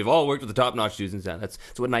in town. We've all worked with the top-notch dudes in town. That's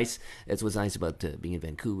what's nice about being in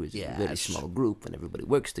Vancouver. It's a very small group, and everybody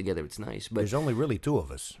works together. It's nice. But there's only really two of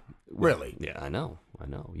us. Really? Yeah, I know.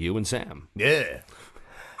 You and Sam. Yeah.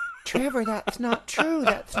 Trevor, that's not true.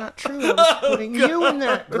 That's not true. I was putting you in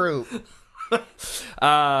that group.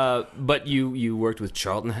 But you worked with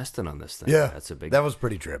Charlton Heston on this thing. Yeah, that was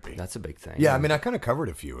pretty trippy. That's a big thing. Yeah, I kind of covered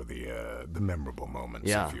a few of the memorable moments,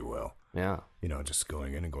 if you will. Yeah. Just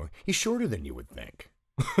going in and going, he's shorter than you would think.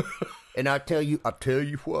 And I tell you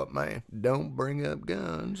what, man, don't bring up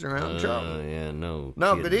guns around Charlton. Yeah, no.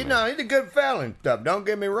 No, but he's a good fella and stuff. Don't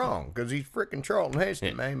get me wrong, because he's freaking Charlton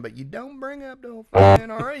Heston, man. But you don't bring up the whole fucking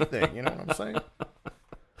NRA thing. You know what I'm saying?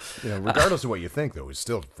 Regardless of what you think, though, he's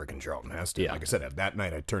still freaking Charlton Heston. Yeah. Like I said, that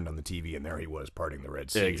night I turned on the TV and there he was parting the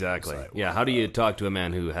Red Sea. Exactly. Like, yeah. How do you talk to a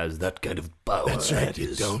man who has that kind of power? That's right.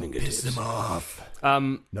 You don't piss him off.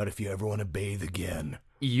 Not if you ever want to bathe again.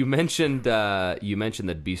 You mentioned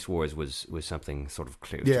that Beast Wars was something sort of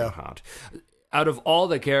close to your heart. Out of all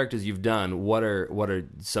the characters you've done, what are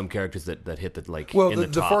some characters that hit the top? Well,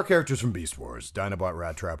 the 4 characters from Beast Wars: Dinobot,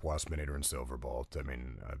 Rat Trap, Waspinator, and Silverbolt. I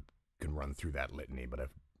can run through that litany, but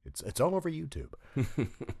it's all over YouTube.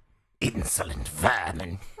 Insolent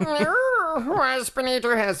vermin.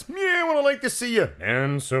 Waspinator has. Yeah, well, I like to see you.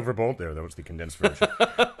 And Silverbolt. There, that was the condensed version.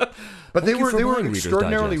 But they were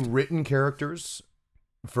extraordinarily written characters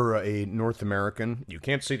for a North American. You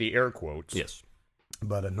can't see the air quotes. Yes.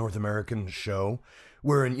 But a North American show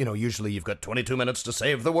wherein, usually you've got 22 minutes to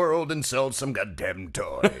save the world and sell some goddamn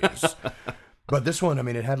toys. But this one,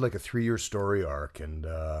 it had like a 3-year story arc, and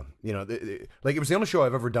it was the only show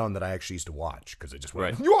I've ever done that I actually used to watch because I just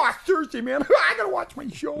went, Thursday, man, I gotta watch my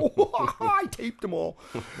show. I taped them all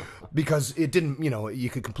because it didn't, you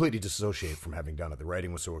could completely disassociate from having done it. The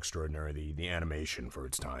writing was so extraordinary, the animation for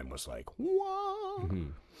its time was like, what?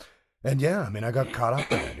 Mm-hmm. And yeah, I got caught up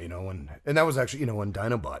in it, and that was actually, when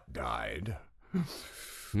Dinobot died.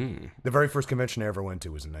 The very first convention I ever went to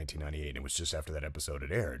was in 1998. It was just after that episode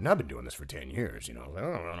had aired. And I've been doing this for 10 years, And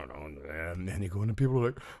then you go in and people are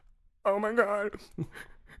like, oh my God,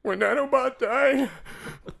 when Dinobot died,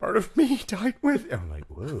 part of me died with him. I'm like,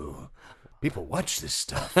 whoa. People watch this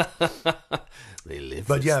stuff. They live.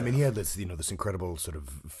 But yeah, I mean, he had this, this incredible sort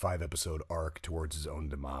of 5-episode arc towards his own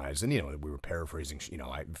demise, and we were paraphrasing.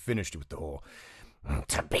 I finished it with the whole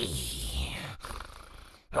 "to be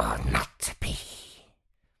or not to be,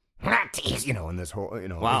 not easy," and this whole,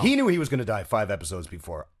 Wow. He knew he was going to die 5 episodes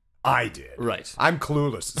before I did. Right. I'm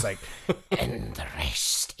clueless. It's like, and the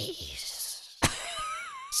rest is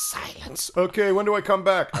silence. Okay, when do I come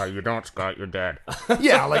back? Oh, you don't, Scott. You're dead.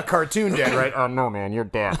 Yeah, like cartoon dead, right? Oh, no, man. You're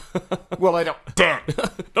dead. Well, I don't. Dead.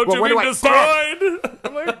 Don't well, you when mean do destroyed?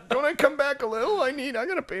 I'm like, don't I come back a little? I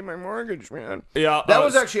gotta pay my mortgage, man. Yeah. That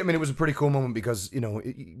was actually, it was a pretty cool moment because,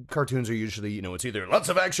 cartoons are usually, it's either lots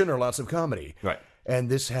of action or lots of comedy. Right. And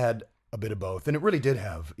this had a bit of both. And it really did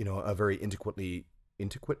have, a very intricately,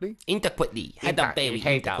 Interquitly,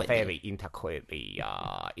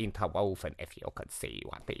 interwoven, if you could see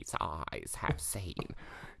what these eyes have seen.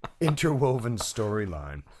 interwoven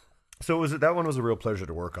storyline. So that one was a real pleasure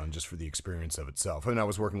to work on just for the experience of itself. I mean, I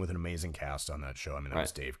was working with an amazing cast on that show. I mean, that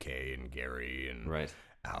was Dave Kay and Gary and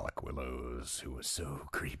Alec Willows, who was so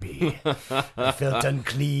creepy. I felt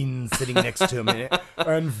unclean sitting next to him.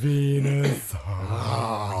 And Venus.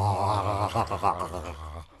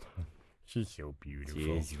 She's so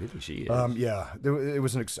beautiful. She is. Yeah, it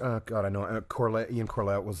was an God. I know Ian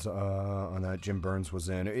Corlett was on that. Jim Burns was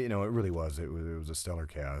in. It really was. It was a stellar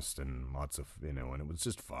cast and lots of and it was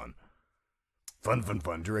just fun. Fun.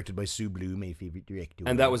 Directed by Sue Blue, my favorite director.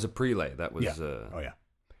 And that was a prelay. That was. Oh yeah.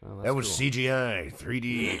 Oh, that was cool. CGI,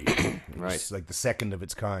 3D. Right. It's like the second of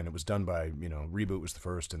its kind. It was done by Reboot was the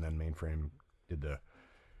first, and then Mainframe did the.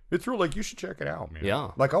 It's real. Like, you should check it out, man.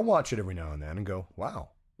 Yeah. Like, I'll watch it every now and then and go,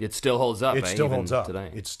 wow. It still holds up. It still even holds up today.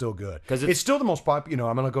 It's still good. Because it's still the most popular.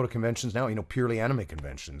 I'm going to go to conventions now. Purely anime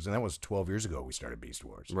conventions, and that was 12 years ago. We started Beast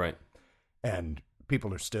Wars, right? And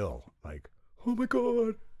people are still like, "Oh my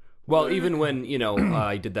god!" Well, even when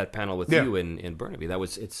I did that panel with you in Burnaby,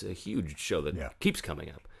 it's a huge show that keeps coming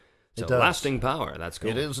up. So lasting power. That's cool.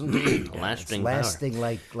 It is indeed. lasting lasting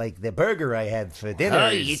power. like the burger I had for dinner. Oh,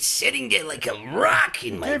 it's sitting there like a rock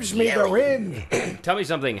in my Gives me the belly. wind. Tell me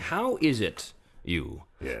something. How is it you,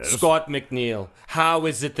 Yes. Scott McNeil? How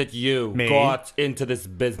is it that you got into this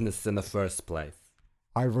business in the first place?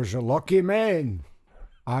 I was a lucky man.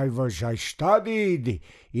 I studied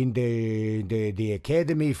in the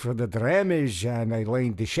Academy for the Dramas, and I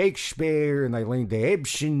learned the Shakespeare, and I learned the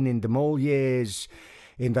Ibsen and the Molières,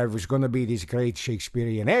 and I was going to be this great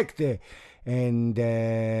Shakespearean actor, and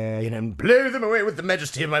blow them away with the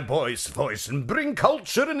majesty of my voice, and bring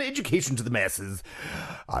culture and education to the masses.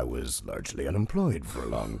 I was largely unemployed for a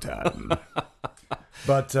long time.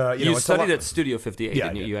 But, you it's studied at Studio 58, Yeah,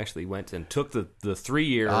 didn't you? You actually went and took the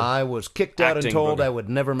 3-year I was kicked out and acting told program. I would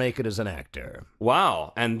never make it as an actor.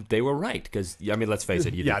 Wow, and they were right, because, let's face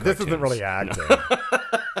it, you did this isn't cartoons. really acting.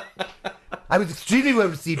 I was extremely well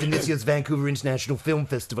received in this year's Vancouver International Film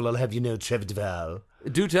Festival, I'll have you know, Trevor Devall.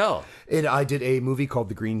 Do tell. And I did a movie called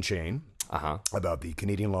The Green Chain. About the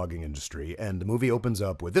Canadian logging industry, and the movie opens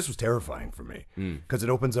up with, this was terrifying for me, because it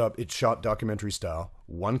opens up, it's shot documentary style,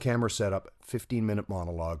 one camera setup, 15-minute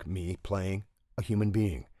monologue, me playing a human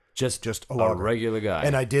being. Just a logger. regular guy.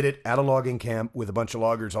 And I did it at a logging camp with a bunch of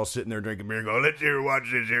loggers all sitting there drinking beer and going, let's hear, watch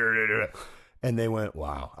this here. And they went,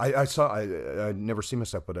 wow. I'd never seen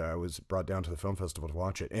myself, but I was brought down to the film festival to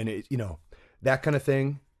watch it. And it, that kind of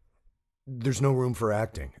thing, there's no room for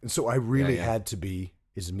acting. And so I really had to be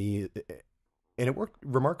is me, and it worked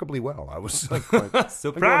remarkably well. I was like,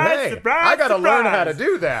 surprise, I got to learn how to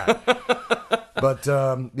do that. But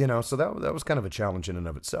so that was kind of a challenge in and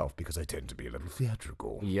of itself, because I tend to be a little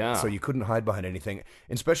theatrical. Yeah. So you couldn't hide behind anything,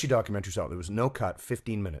 and especially documentary style. There was no cut,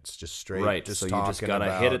 15 minutes, just straight. Right. Just so you just got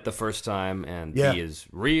to hit it the first time and be as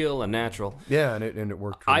real and natural. Yeah, and it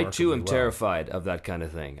worked. I too am well. terrified of that kind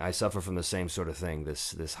of thing. I suffer from the same sort of thing.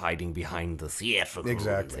 This hiding behind the theatrical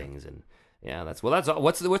things and. Yeah, that's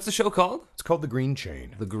what's the show called? It's called The Green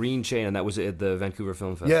Chain. The Green Chain, and that was at the Vancouver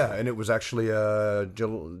Film Festival. Yeah, and it was actually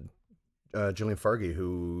Gillian Fargy,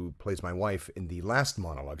 who plays my wife in the last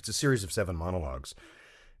monologue. It's a series of 7 monologues.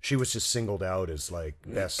 She was just singled out as like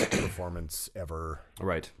best performance ever.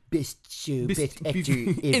 Right. Best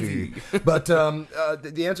actor ever. But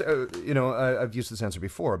the answer, I've used this answer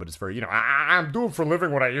before, but it's very, I'm doing for a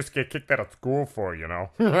living what I used to get kicked out of school for,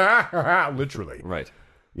 literally. Right.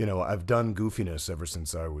 I've done goofiness ever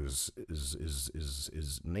since I was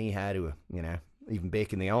knee high to, even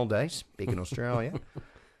back in the old days, back in Australia.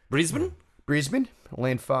 Brisbane, a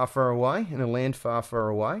land far, far away, and a land far, far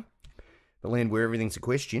away. The land where everything's a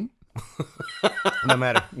question, no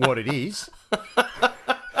matter what it is.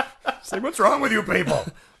 It's like, what's wrong with you people?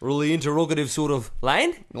 Really interrogative sort of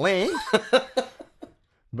line?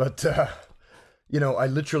 But, I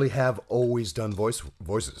literally have always done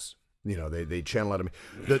voices. They channel out of me.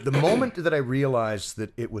 The moment that I realized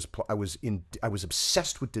that I was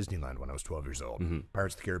obsessed with Disneyland when I was 12 years old.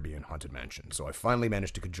 Pirates of the Caribbean, Haunted Mansion. So I finally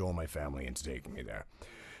managed to cajole my family into taking me there.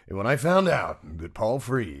 And when I found out that Paul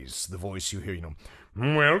Frees, the voice you hear,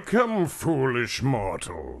 welcome, foolish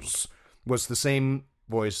mortals, was the same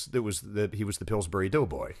voice that he was the Pillsbury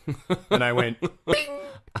Doughboy. And I went, bing!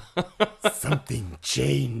 Something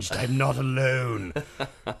changed. I'm not alone.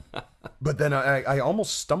 But then I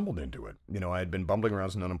almost stumbled into it. I had been bumbling around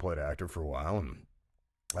as an unemployed actor for a while, and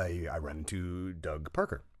I ran into Doug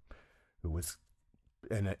Parker, who was,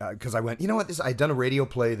 and because I went, I'd done a radio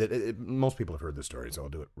play that most people have heard this story, so I'll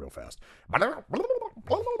do it real fast.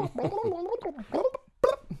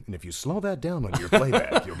 And if you slow that down on your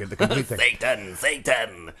playback, you'll get the complete thing.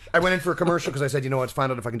 Satan! I went in for a commercial because I said, let's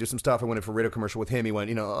find out if I can do some stuff. I went in for a radio commercial with him. He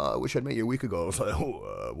went, I wish I'd met you a week ago. I was like,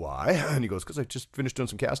 why? And he goes, because I just finished doing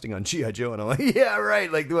some casting on G.I. Joe. And I'm like, yeah,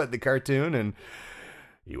 right. Like, what, the cartoon? And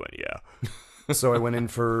he went, yeah. So I went in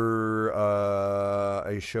for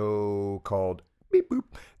a show called Beep Boop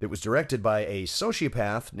that was directed by a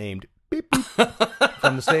sociopath named Beep Boop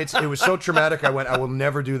from the States. It was so traumatic, I went, I will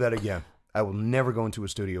never do that again. I will never go into a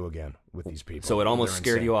studio again with these people. So it almost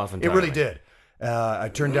scared you off entirely. It really did. I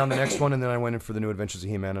turned down the next one, and then I went in for the New Adventures of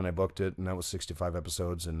He-Man, and I booked it, and that was 65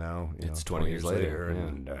 episodes, and now it's 20 years later,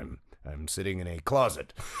 and I'm sitting in a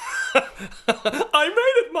closet. I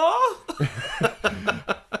made it,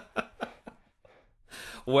 Ma!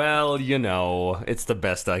 Well, it's the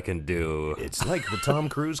best I can do. It's like the Tom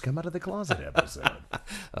Cruise come out of the closet episode.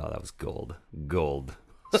 Oh, that was gold. Gold.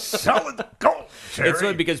 Solid gold, Jerry. It's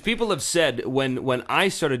funny because people have said when I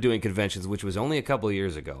started doing conventions, which was only a couple of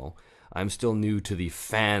years ago, I'm still new to the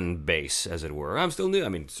fan base, as it were. I'm still new. I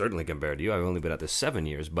mean, certainly compared to you. I've only been at this 7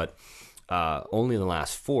 years, but only in the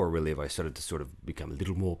last 4, really, have I started to sort of become a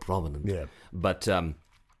little more prominent. Yeah. But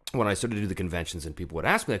when I started to do the conventions and people would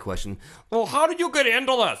ask me that question, well, how did you get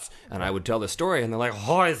into this? And I would tell the story, and they're like,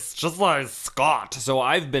 oh, it's just like Scott. So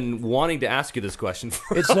I've been wanting to ask you this question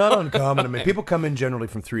for It's not uncommon. I mean, people come in generally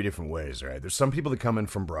from 3 different ways, right? There's some people that come in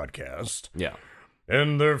from broadcast. Yeah.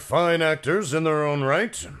 And they're fine actors in their own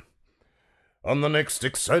right. On the next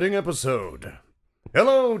exciting episode.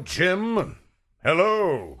 Hello, Jim.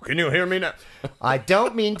 Hello. Can you hear me now? I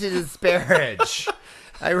don't mean to disparage.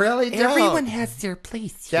 I really don't. Everyone has their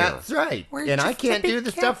place here. That's right. And I can't do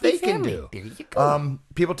the stuff they can do. There you go.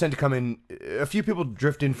 People tend to come in. A few people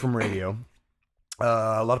drift in from radio.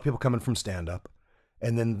 A lot of people come in from stand-up.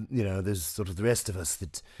 And then, there's sort of the rest of us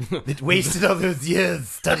that wasted all those years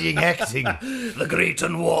studying acting. The great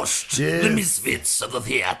unwashed. Yes. The misfits of the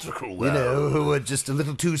theatrical world. Who are just a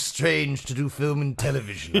little too strange to do film and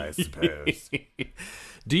television, I suppose.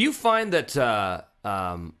 Do you find that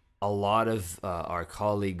a lot of our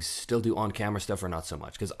colleagues still do on-camera stuff or not so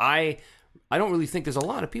much? Because I don't really think there's a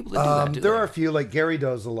lot of people that do that. There are a few, like Gary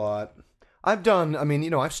does a lot. I've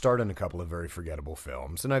I've starred in a couple of very forgettable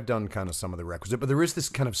films, and I've done kind of some of the requisite, but there is this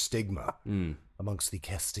kind of stigma amongst the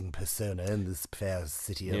casting persona in this fair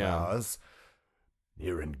city of ours.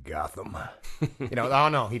 Here in Gotham. Oh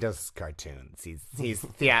no, he does cartoons. He's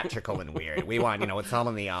theatrical and weird. We want, it's all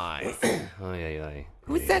in the eyes.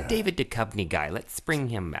 Who's that David Duchovny guy? Let's bring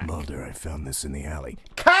him back. Mulder, I found this in the alley.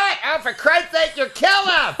 Cut! Oh, for Christ's sake, you're killing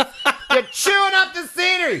us! You're chewing up the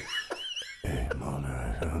scenery! Hey, Mulder,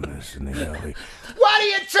 I found this in the alley. What are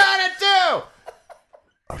you trying to do?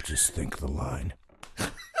 I'll just think the line.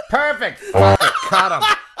 Perfect. Fuck it. Cut him.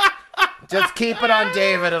 Just keep it on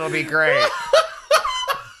David. It'll be great.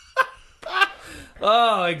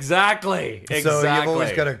 Oh, exactly. So you've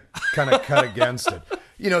always got to kind of cut against it.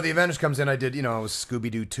 The Avengers comes in, I did, I was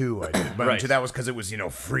Scooby-Doo 2. I did. But right. That was because it was,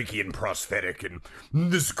 freaky and prosthetic and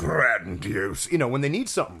this grandiose. When they need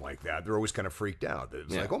something like that, they're always kind of freaked out.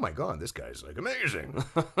 It's like, oh my God, this guy's like amazing.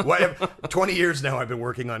 20 years now I've been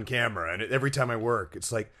working on camera, and every time I work,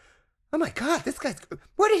 it's like, oh my God, this guy's,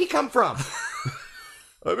 where did he come from?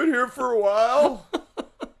 I've been here for a while.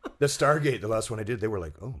 The Stargate, the last one I did, they were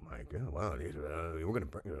like, oh my God, wow, we're going to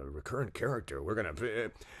bring a recurrent character. We're going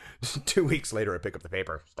to... 2 weeks later, I pick up the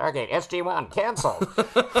paper. Stargate SG-1 canceled.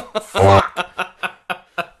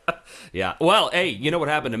 Yeah. Well, hey, you know what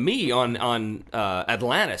happened to me on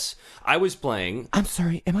Atlantis? I was playing... I'm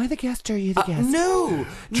sorry, am I the guest or are you the guest? No!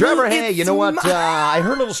 Trevor, hey, you know what? I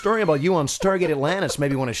heard a little story about you on Stargate Atlantis.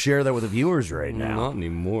 Maybe you want to share that with the viewers right now. Not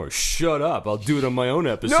anymore. Shut up. I'll do it on my own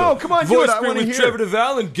episode. No, come on, do it. I Voiceprint want to with hear. Trevor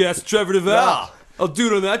Devall and Guests, Trevor Devall. I'll do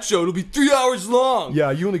it on that show. It'll be 3 hours long.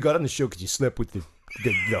 Yeah, you only got on the show because you slept with the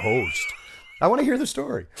the host. I want to hear the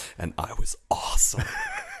story. And I was awesome.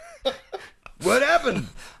 What happened?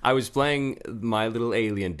 I was playing my little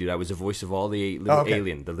alien dude. I was the voice of all the little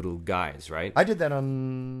alien, the little guys, right? I did that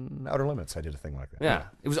on Outer Limits. I did a thing like that. Yeah.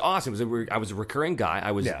 It was awesome. I was a recurring guy.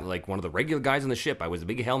 I was like one of the regular guys on the ship. I was a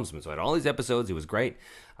big helmsman, so I had all these episodes. It was great.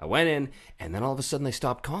 I went in, and then all of a sudden they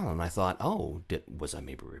stopped calling. And I thought, oh, was I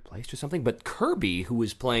maybe replaced or something? But Kirby, who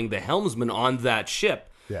was playing the helmsman on that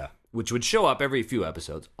ship, which would show up every few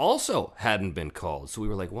episodes, also hadn't been called. So we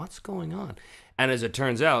were like, what's going on? And as it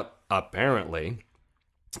turns out, apparently,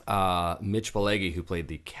 Mitch Pileggi, who played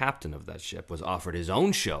the captain of that ship, was offered his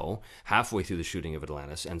own show halfway through the shooting of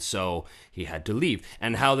Atlantis, and so he had to leave.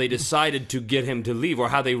 And how they decided to get him to leave, or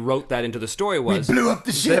how they wrote that into the story was... We blew up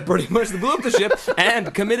the ship! Pretty much, they blew up the ship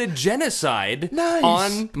and committed genocide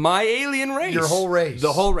on my alien race. Your whole race.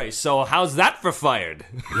 The whole race. So how's that for fired?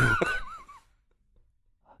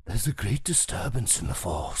 There's a great disturbance in the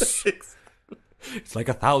Force. It's like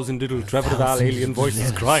 1,000 little Trevor Devall alien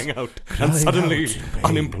voices crying out, and suddenly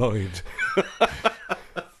unemployed.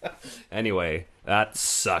 Anyway, that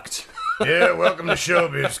sucked. Yeah, welcome to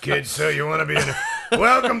showbiz, kids. So you want to be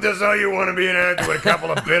welcome to So You Want to Be an Actor with a couple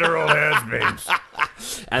of bitter old has-beens.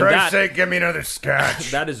 And Christ's sake, give me another scotch.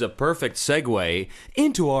 That is a perfect segue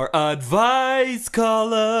into our advice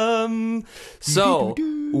column. So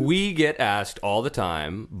we get asked all the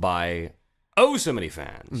time by so many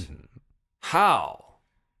fans. How,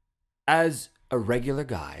 as a regular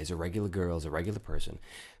guy, as a regular girl, as a regular person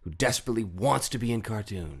who desperately wants to be in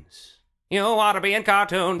cartoons, you want to be in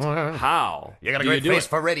cartoons, how? You got a great face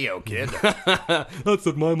for radio, kid. That's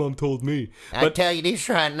what my mom told me. I tell you this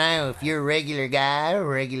right now, if you're a regular guy or a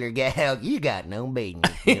regular gal, you got no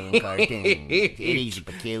business doing cartoons. It is a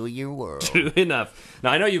peculiar world. True enough. Now,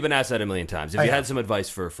 I know you've been asked that a million times. If you had some advice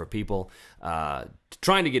for people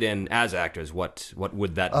trying to get in as actors, what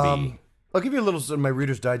would that be? I'll give you a little my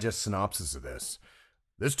Reader's Digest synopsis of this.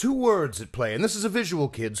 There's two words at play, and this is a visual,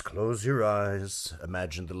 kids. Close your eyes.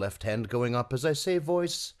 Imagine the left hand going up as I say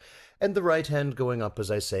voice, and the right hand going up as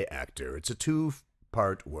I say actor. It's a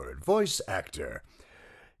two-part word. Voice actor.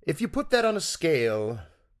 If you put that on a scale,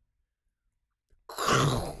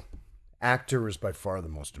 actor is by far the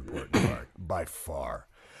most important part. By far.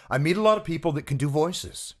 I meet a lot of people that can do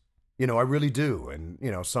voices. I really do.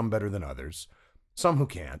 And, some better than others. Some who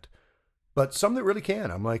can't. But some that really can.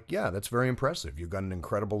 I'm like, yeah, that's very impressive. You've got an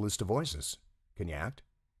incredible list of voices. Can you act?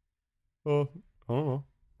 I don't know.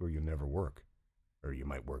 Or you never work. Or you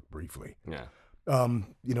might work briefly. Yeah.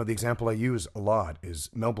 The example I use a lot is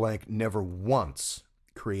Mel Blanc never once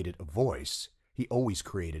created a voice. He always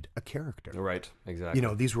created a character. Right,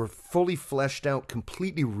 exactly. These were fully fleshed out,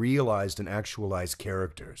 completely realized and actualized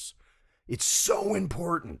characters. It's so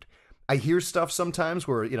important. I hear stuff sometimes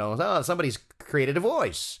where, somebody's created a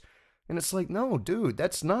voice. And it's like, no, dude,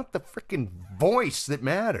 that's not the freaking voice that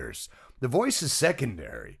matters. The voice is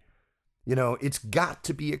secondary. It's got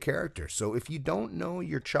to be a character. So if you don't know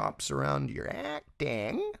your chops around your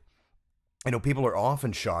acting, I know people are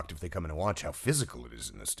often shocked if they come in and watch how physical it is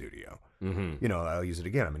in the studio. Mm-hmm. I'll use it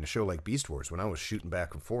again. I mean, a show like Beast Wars, when I was shooting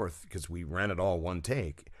back and forth, because we ran it all one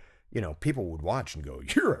take, people would watch and go,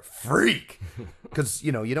 you're a freak. Because,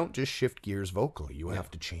 you don't just shift gears vocally. You have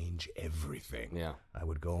to change everything. Yeah. I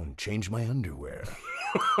would go and change my underwear.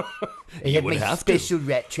 I have my special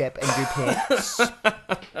rat trap underpants.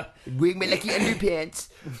 Wearing my lucky underpants.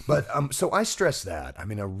 But, so I stress that. I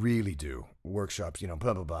mean, I really do. Workshops,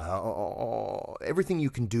 blah, blah, blah. Everything you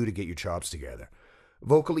can do to get your chops together.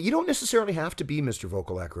 Vocally, you don't necessarily have to be Mr.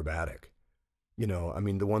 Vocal Acrobatic.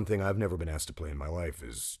 The one thing I've never been asked to play in my life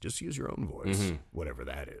is just use your own voice, whatever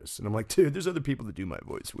that is. And I'm like, dude, there's other people that do my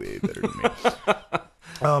voice way better than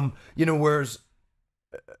me. Whereas,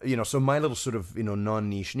 so my little sort of,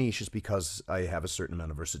 non-niche niche is because I have a certain amount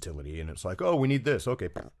of versatility. And it's like, oh, we need this. Okay.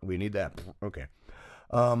 We need that. Okay.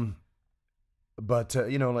 But,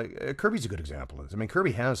 Kirby's a good example of this. I mean,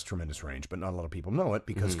 Kirby has tremendous range, but not a lot of people know it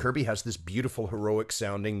because Kirby has this beautiful,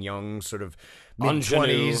 heroic-sounding, young, sort of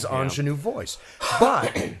mid-20s ingenue voice.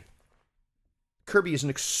 But Kirby is an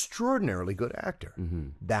extraordinarily good actor.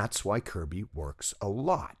 That's why Kirby works a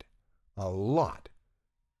lot. A lot.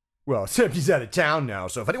 Well, except he's out of town now,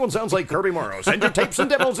 so if anyone sounds like Kirby Morrow, send your tapes and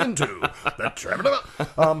demos into the Trevor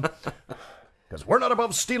Devall. Because we're not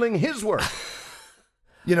above stealing his work.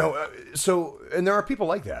 And there are people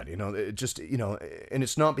like that, and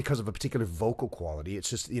it's not because of a particular vocal quality.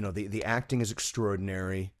 It's just, the acting is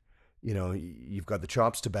extraordinary. you've got the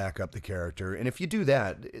chops to back up the character, and if you do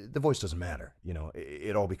that, the voice doesn't matter.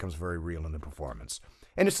 It all becomes very real in the performance.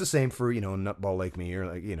 And it's the same for, Nutball Like Me,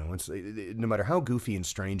 or it's no matter how goofy and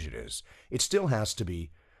strange it is, it still has to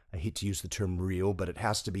be, I hate to use the term real, but it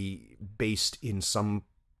has to be based in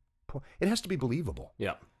it has to be believable.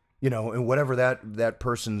 Yeah. And whatever that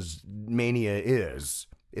person's mania is,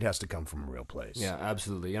 it has to come from a real place. Yeah,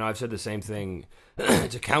 absolutely. I've said the same thing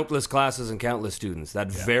to countless classes and countless students. That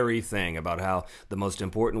very thing about how the most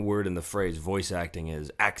important word in the phrase voice acting is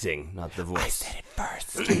acting, not the voice. I said it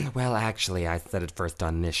first. Well, actually, I said it first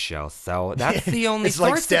on this show, so that's the only It's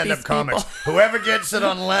like source stand-up of these comics. people. Whoever gets it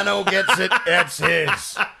on Leno gets it, that's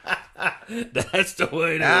his. That's the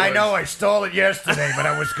way to I know, I stole it yesterday, but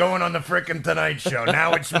I was going on the frickin' Tonight Show.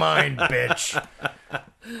 Now it's mine, bitch.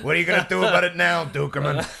 What are you going to do about it now,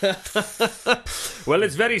 Dukerman? Well,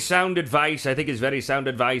 it's very sound advice. I think it's very sound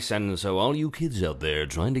advice. And so all you kids out there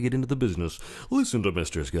trying to get into the business, listen to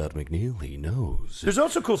Mr. Scott McNeil. He knows. There's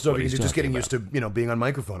also cool stuff what you can he's do just talking getting used to, being on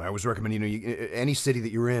microphone. I always recommend, any city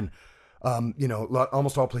that you're in,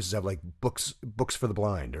 almost all places have like books for the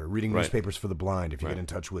blind or reading newspapers for the blind. If you get in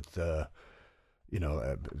touch with,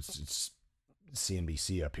 it's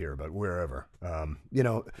CNBC up here, but wherever,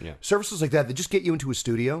 services like that just get you into a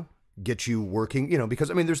studio, get you working, because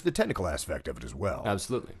there's the technical aspect of it as well.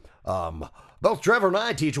 Absolutely. Both Trevor and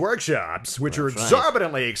I teach workshops, which are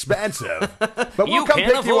exorbitantly expensive, but we'll You come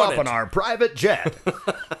can't pick you afford up on it. our private jet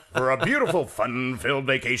for a beautiful, fun-filled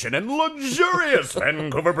vacation in luxurious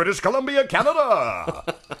Vancouver, British Columbia, Canada.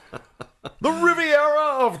 The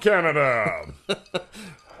Riviera of Canada.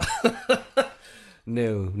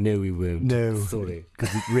 No, we won't. No. Sorry.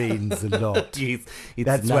 Because it rains a lot. It's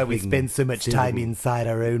That's why we nothing spend so much time terrible. inside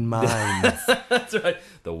our own minds. That's right.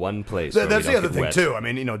 The one place. where That's we the don't other get thing,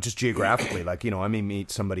 wet. too. Just geographically, I may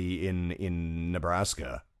meet somebody in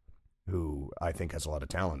Nebraska who I think has a lot of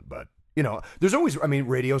talent, but, there's always,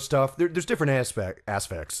 radio stuff. There's different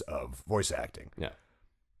aspects of voice acting. Yeah.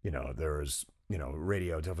 There's,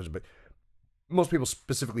 radio, television, but most people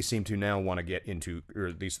specifically seem to now want to get into, or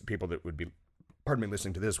at least people that would be,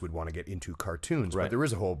 listening to this would want to get into cartoons, Right. but there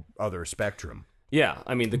is a whole other spectrum. Yeah,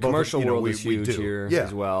 the Both, commercial world we is huge do. here Yeah.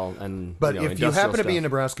 as well. And But if you industrial happen to be stuff. in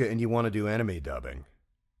Nebraska and you want to do anime dubbing,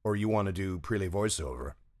 or you want to do prelay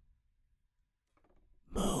voiceover,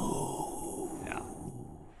 Yeah.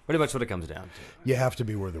 Pretty much what it comes down to. you have to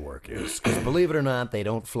be where the work is. Because believe it or not, they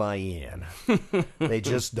don't fly in. They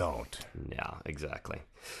just don't. Yeah, exactly.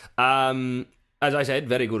 As I said,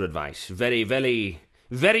 very good advice. Very, very,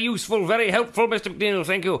 very useful, very helpful, Mr. McNeil.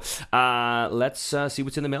 Thank you. Let's see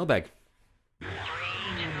what's in the mailbag.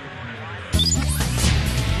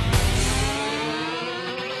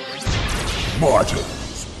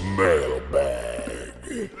 Martin's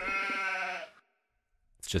mailbag.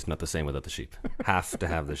 It's just not the same without the sheep. Have to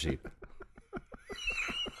have the sheep.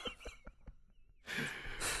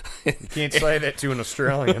 You can't say that to an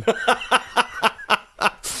Australian.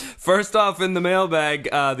 First off, in the mailbag,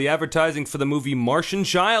 the advertising for the movie Martian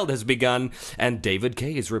Child has begun, and David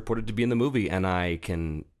Kaye is reported to be in the movie, and I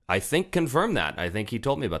think confirm that. I think he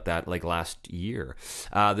told me about that last year.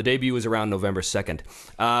 The debut is around November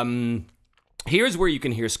 2nd. Here's where you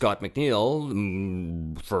can hear Scott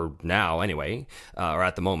McNeil, for now anyway, or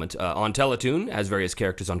at the moment, on Teletoon as various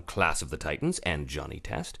characters on Class of the Titans and Johnny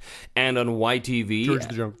Test, and on YTV... George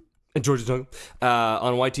the Jungle. George the Jungle.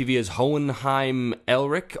 On YTV as Hohenheim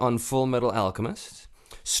Elric on Full Metal Alchemist,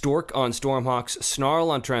 Stork on Stormhawks,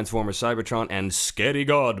 Snarl on Transformers Cybertron, and Scary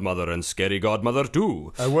Godmother and Scary Godmother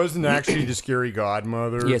 2. I wasn't actually the scary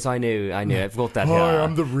godmother. Yes, I knew. I've got that Hi, here.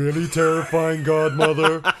 I'm the really terrifying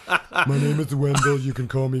godmother. My name is Wendell. You can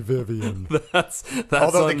call me Vivian. That's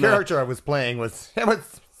Although the on, character I was playing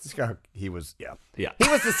he was Yeah. He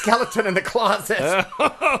was the skeleton in the closet.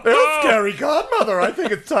 Oh, scary godmother. I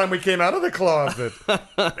think it's time we came out of the closet.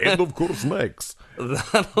 And of course, snakes.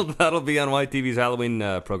 That'll be on YTV's Halloween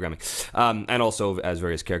programming. And also as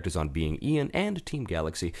various characters on Being Ian and Team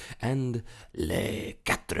Galaxy and Les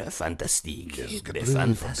Quatre Fantastiques. The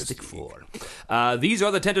Fantastic Four. These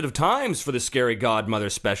are the tentative times for the Scary Godmother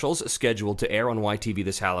specials scheduled to air on YTV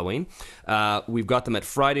this Halloween. We've got them at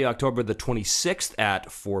Friday, October the 26th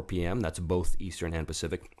at 4 p.m. That's both Eastern and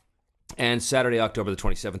Pacific. And Saturday, October the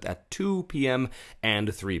 27th at 2 p.m.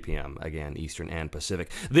 and 3 p.m. Again, Eastern and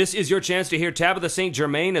Pacific. This is your chance to hear Tabitha St.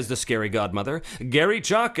 Germain as the Scary Godmother, Gary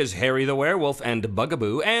Chalk as Harry the Werewolf and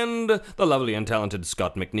Bugaboo, and the lovely and talented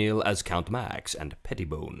Scott McNeil as Count Max and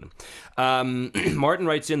Pettibone. Martin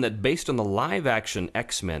writes in that based on the live-action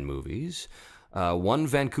X-Men movies, one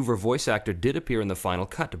Vancouver voice actor did appear in the final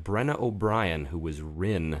cut, Brenna O'Brien, who was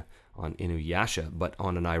Rin on Inuyasha. But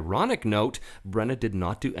on an ironic note, Brenna did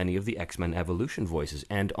not do any of the X-Men Evolution voices.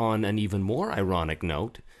 And on an even more ironic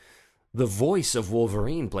note, the voice of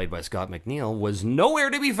Wolverine, played by Scott McNeil, was nowhere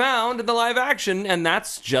to be found in the live action, and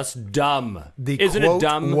that's just dumb. Isn't it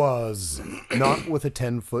dumb? Was not with a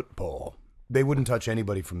 10-foot pole. They wouldn't touch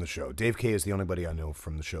anybody from the show. Dave Kay is the only body I know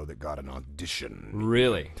from the show that got an audition.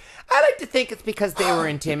 Really? I like to think it's because they were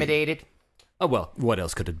intimidated. Oh, well, what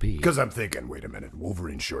else could it be? Because I'm thinking, wait a minute,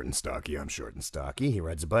 Wolverine's short and stocky, I'm short and stocky. He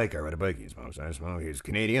rides a bike, I ride a bike. He smokes, I smoke. He's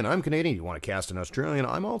Canadian, I'm Canadian. You want to cast an Australian,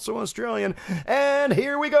 I'm also Australian. And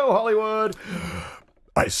here we go, Hollywood.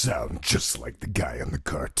 I sound just like the guy in the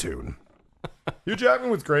cartoon. Hugh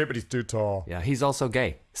Jackman was great, but he's too tall. Yeah, he's also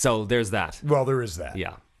gay. So there's that. Well, there is that.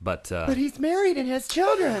 Yeah, but... But he's married and has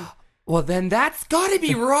children. Well, then that's gotta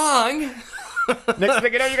be wrong. Next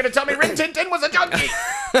thing you know, you're going to tell me Rin Tin Tin was a junkie.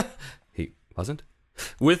 He wasn't?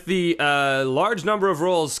 With the large number of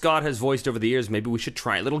roles Scott has voiced over the years, maybe we should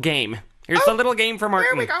try a little game. Here's a little game for Martin.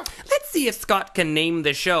 Here we go. Let's see if Scott can name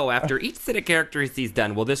the show after each set of characters he's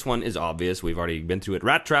done. Well, this one is obvious. We've already been through it.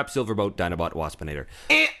 Rat Trap, Silverboat, Dinobot, Waspinator.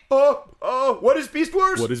 What is Beast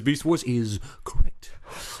Wars? What is Beast Wars is correct.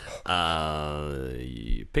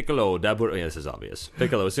 Piccolo, Dabur... Yeah, this is obvious.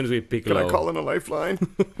 Piccolo, as soon as we Piccolo... Can I call in a lifeline?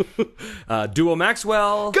 Duo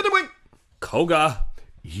Maxwell. Get away! Koga.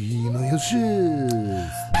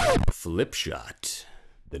 Flipshot.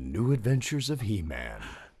 The New Adventures of He-Man.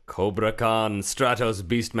 Cobra Khan, Stratos,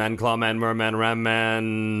 Beastman, Clawman, Merman,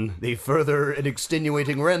 Ramman. The further and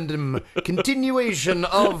extenuating random continuation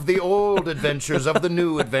of the old adventures of the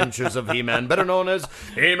new adventures of He-Man, better known as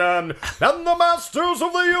He-Man and the Masters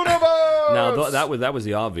of the Universe. Now that was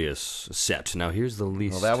the obvious set. Now here's the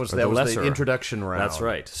least. Well, that was the introduction round. That's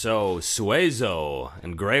right. So Suezo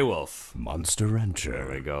and Grey Wolf, Monster Rancher.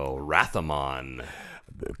 There we go. Rathamon.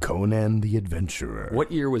 Conan the Adventurer.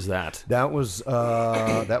 What year was that? That was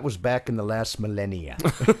back in the last millennia.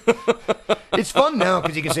 It's fun now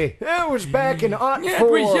because you can say that was back in '04. Yeah, it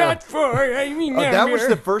was '04. I mean, that was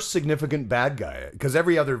the first significant bad guy because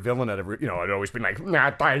every other villain had always been like,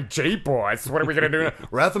 "Not by J-Boss. What are we gonna do?"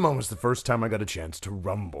 Rathamon was the first time I got a chance to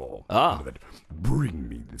rumble. Bring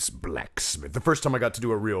me this blacksmith. The first time I got to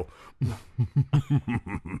do a real.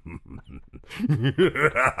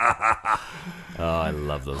 Oh, I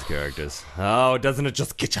love those characters. Oh, doesn't it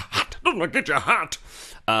just get you hot? Doesn't it get you hot?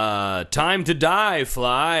 Time to Die,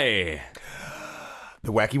 Fly.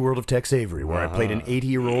 The Wacky World of Tex Avery, where I played an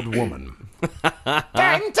 80-year-old woman.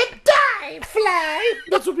 Time to die, Fly.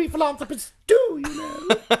 That's what we philanthropists do, you know.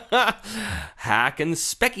 Hack and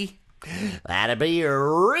Specky. That'd be a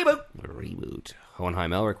reboot. Reboot. Hohenheim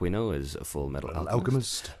Elric, we know, is a Full Metal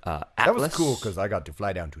Alchemist. That Atlas. was cool because I got to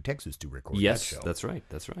fly down to Texas to record that show. Yes, that's right.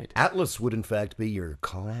 That's right. Atlas would, in fact, be your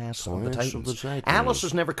Clash of the Clash of Titans. the Titans. Atlas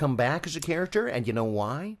has never come back as a character, and you know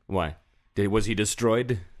why? Why? Was he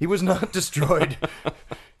destroyed? He was not destroyed.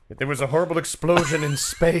 There was a horrible explosion in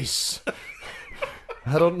space.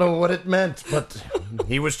 I don't know what it meant, but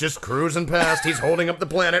he was just cruising past. He's holding up the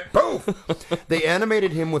planet. Poof! They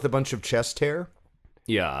animated him with a bunch of chest hair.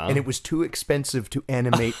 Yeah. And it was too expensive to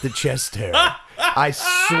animate the chest hair. I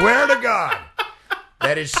swear to God.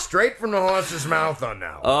 That is straight from the horse's mouth on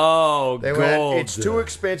now. Oh, they gold. It's too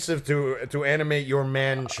expensive to animate your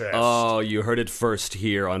man chest. Oh, you heard it first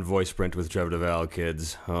here on Voiceprint with Trevor Devall,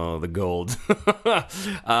 kids. Oh, the gold.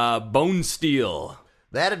 Bone Steel.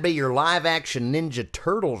 That'd be your live-action Ninja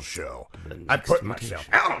Turtles show. I put myself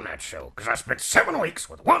out on that show because I spent 7 weeks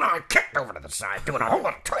with one eye kicked over to the side doing a whole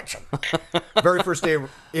lot of twitching. Very first day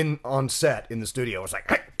on set in the studio, I was like,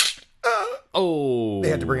 hey. Oh. They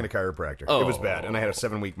had to bring in a chiropractor. It was bad, and I had a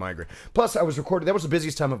 7-week migraine. Plus, I was recording. That was the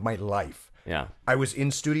busiest time of my life. Yeah. I was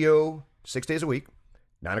in studio 6 days a week,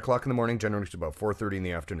 9 o'clock in the morning, generally to about 4:30 in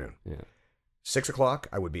the afternoon. Yeah. 6 o'clock,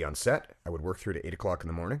 I would be on set. I would work through to 8 o'clock in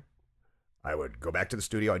the morning. I would go back to the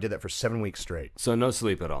studio. I did that for 7 weeks straight. So no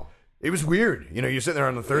sleep at all. It was weird. You know, you're sitting there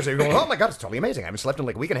on a Thursday, you're going, oh my God, it's totally amazing. I haven't slept in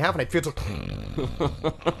like a week and a half, and I'd feel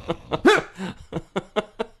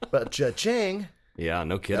But cha-ching. Yeah,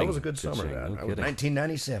 no kidding. That was a good summer, that. No That was kidding.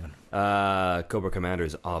 1997. Cobra Commander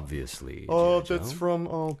is obviously. Oh, G.I. that's Joe. from,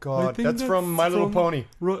 oh God. That's from My Little Pony.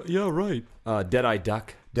 Yeah, right. Dead-Eye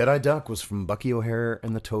Duck. Dead-Eye Duck was from Bucky O'Hare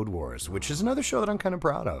and the Toad Wars, which is another show that I'm kind of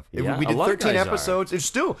proud of. Yeah, we did a lot of 13 guys episodes.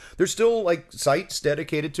 There's still like sites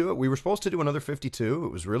dedicated to it. We were supposed to do another 52.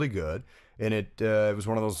 It was really good. And it was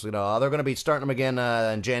one of those, they're going to be starting them again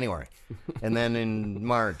in January. And then in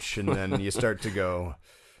March. And then you start to go,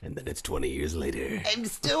 And then it's 20 years later. I'm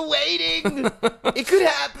still waiting. It could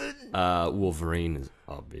happen. Wolverine is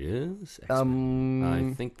obvious. X-Men.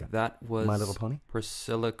 I think that was My Little Pony?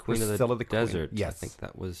 Priscilla, Queen Priscilla of the the Queen. Desert. Yes. I think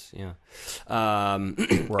that was, yeah.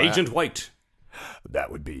 We're Agent at- White. That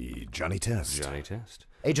would be Johnny Test. Johnny Test.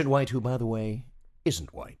 Agent White, who, by the way,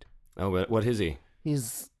 isn't white. Oh, what is he?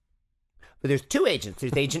 He's. But there's two agents.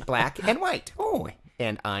 There's Agent Black and White. Oh,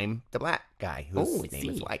 and I'm the black guy whose name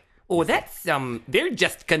is White. Oh, that's, they're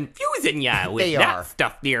just confusing ya with They that are.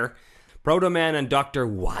 stuff there. Proto-Man and Dr.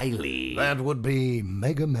 Wily. That would be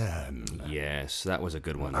Mega Man. Yes, that was a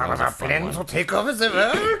good one. All That was of a our fun plans one. will take over the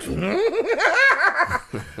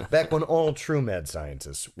world. Back when all true mad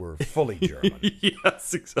scientists were fully German.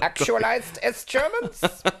 Yes, exactly. Actualized as Germans?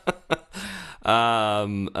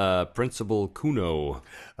 Principal Kuno.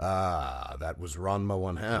 That was Ranma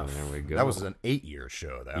 1/2. There we go. That was an 8-year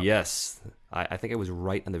show, though. Yes. I think I was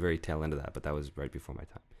right on the very tail end of that, but that was right before my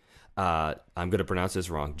time. I'm going to pronounce this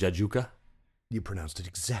wrong. Jajuka? You pronounced it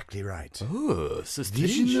exactly right. Oh,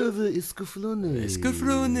 Visionova Iscaflone.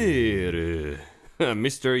 Iscaflone.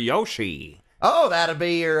 Mr. Yoshi. Oh, that'll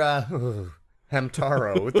be your,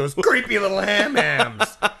 Hamtaro with those creepy little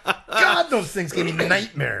ham-hams. God, those things gave me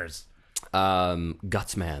nightmares.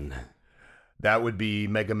 Gutsman. That would be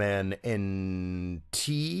Mega Man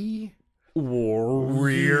NT.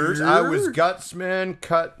 Warriors. I was Gutsman,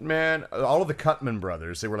 Cutman, all of the Cutman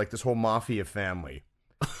brothers. They were like this whole mafia family.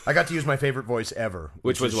 I got to use my favorite voice ever,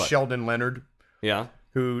 Which was is what? Sheldon Leonard, Yeah.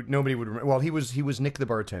 who nobody would remember. Well, he was Nick the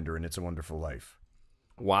bartender in It's a Wonderful Life.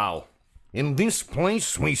 Wow. In this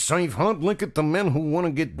place, we serve hard liquor to men who want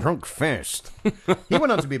to get drunk fast. He went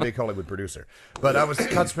on to be a big Hollywood producer. But I was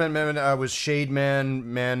Cutsman Man, I was Shade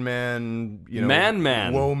Man, Man, you know.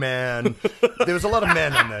 Man. Woe Man. There was a lot of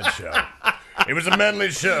men on that show. It was a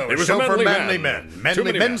manly show. It was show a for manly manly man. men. Too Manly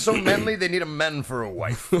many men men. so manly they need a man for a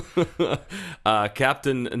wife.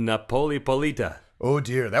 Captain Napolipolita. Oh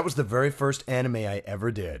dear, that was the very first anime I ever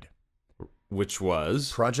did. Which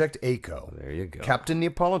was? Project Eiko. There you go. Captain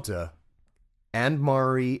Neapolita and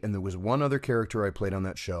Mari, and there was one other character I played on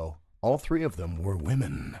that show. All three of them were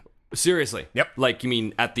women. Seriously? Yep. Like, you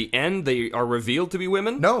mean at the end they are revealed to be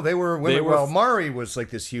women? No, they were women. They were well, Mari was like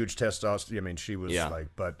this huge testosterone. I mean, she was like,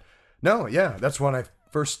 but no, yeah, that's when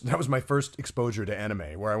that was my first exposure to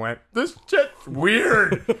anime, where I went, this shit's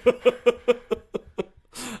weird.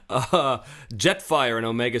 Jetfire and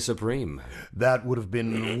Omega Supreme. That would have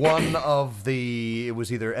been one of it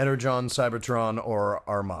was either Energon, Cybertron, or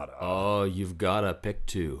Armada. Oh, you've got to pick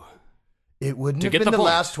two. It wouldn't have been the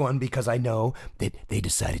last one because I know that they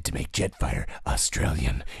decided to make Jetfire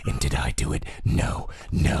Australian. And did I do it? No,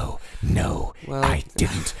 I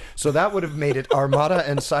didn't. So that would have made it Armada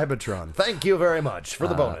and Cybertron. Thank you very much for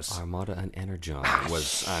the bonus. Armada and Energon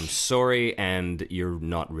was, I'm sorry, and you're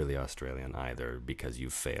not really Australian either because you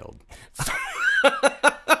failed.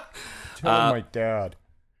 Tell my dad.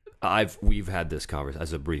 We've had this conversation,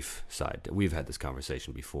 as a brief side, we've had this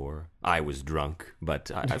conversation before. I was drunk,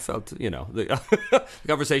 but I felt, the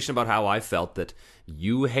conversation about how I felt that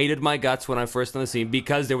you hated my guts when I first on the scene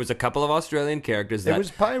because there was a couple of Australian characters that... It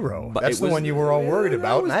was Pyro. But That's the one you were all worried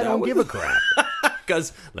about, and I don't give a crap.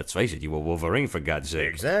 Because, let's face it, you were Wolverine, for God's sake.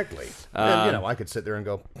 Exactly. And, I could sit there and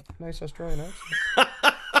go, nice Australian accent.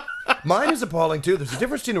 Mine is appalling, too. There's a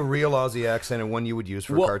difference between a real Aussie accent and one you would use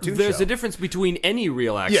for a cartoon show. There's a difference between any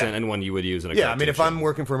real accent and one you would use in a cartoon show. Yeah, I mean, if I'm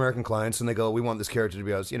working for American clients and they go, we want this character to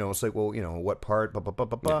be us, it's like, well, what part, blah, blah, blah,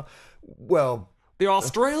 blah, blah. Well... The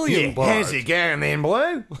Australian part. How's it going, man,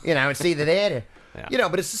 blue? It's either that or... Yeah.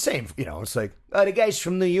 But it's the same. It's like, the guy's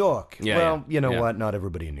from New York. Yeah, well, yeah. what? Not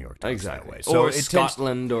everybody in New York talks that way. So or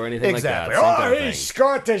Scotland or anything exactly. like that. Oh, he's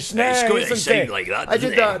Scottish now. Scottish like that. I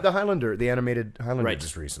did the Highlander, the animated Highlander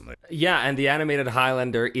just recently. Yeah, and the animated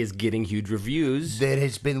Highlander is getting huge reviews. That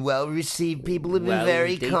has been well received. People have been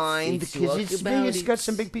very kind because it's got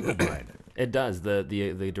some big people behind it. It does.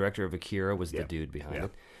 The director of Akira was the dude behind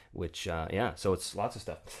it. Which, so it's lots of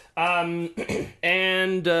stuff.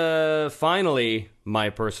 And finally, my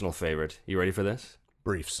personal favorite. You ready for this?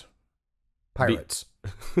 Briefs. Pirates.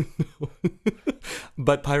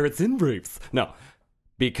 But pirates in briefs. No,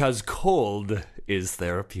 because cold is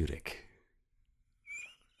therapeutic.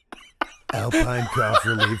 Alpine cough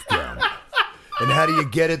relief gum. And how do you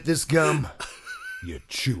get at this gum? You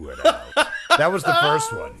chew it out. That was the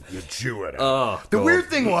first one. You chew it out. Oh, the weird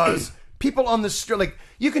thing was... People on the street, like,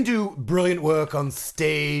 you can do brilliant work on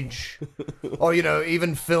stage, or,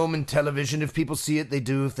 even film and television. If people see it, they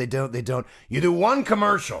do. If they don't, they don't. You do one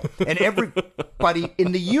commercial, and everybody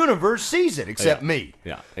in the universe sees it, except me.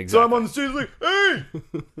 Yeah, exactly. So I'm on the street like, hey,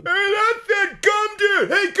 that's that gum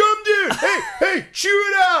dude. Hey, gum dude. Hey, chew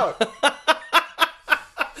it out.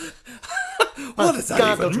 What does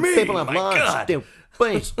that even mean? People have My lives. God.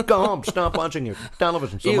 Please go home. Stop watching your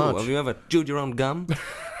television so Ew, much. have you ever chewed your own gum?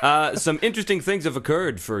 Some interesting things have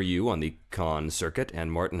occurred for you on the con circuit,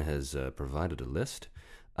 and Martin has provided a list.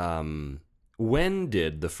 When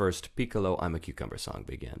did the first Piccolo I'm a Cucumber song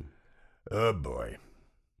begin? Oh, boy.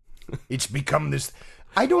 It's become this...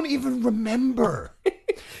 I don't even remember.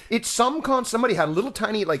 It's some con... Somebody had a little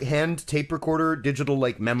tiny, like, hand tape recorder, digital,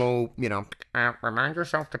 like, memo, you know. Remind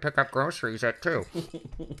yourself to pick up groceries at 2.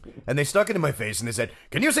 And they stuck it in my face and they said,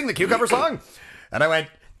 "Can you sing the Cucumber song?" And I went,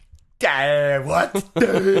 what?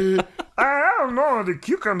 I don't know what the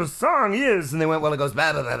Cucumber song is. And they went, well, it goes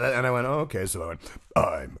blah, blah, blah, blah. And I went, oh, okay. So I went,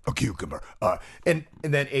 I'm a cucumber. And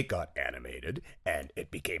then it got animated and it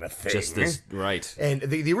became a thing. Just this, right. And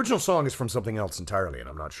the original song is from something else entirely, and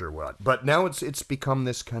I'm not sure what. But now it's become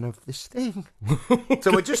this kind of this thing.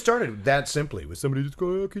 So it just started that simply with somebody just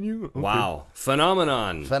going, oh, can you? Okay. Wow.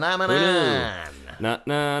 Phenomenon. Phenomenon. No.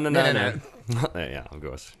 Yeah, of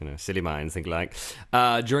course. You know, silly minds think like.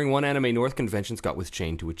 During one Anime North convention, Scott was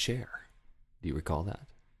chained to a chair. Do you recall that?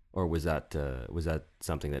 Or was that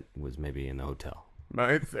something that was maybe in the hotel?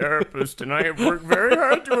 My therapist and I have worked very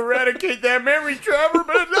hard to eradicate that memory, Trevor,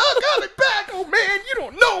 but I got it back. Oh, man, you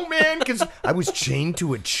don't know, man, because I was chained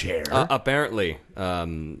to a chair. Apparently.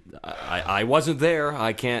 I wasn't there.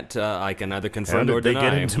 I can't, I can neither confirm How or did they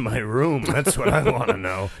deny. get into my room? That's what I want to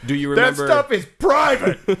know. Do you remember... That stuff is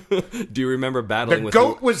private. Do you remember battling The with...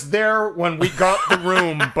 goat was there when we got the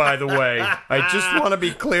room, by the way. I just want to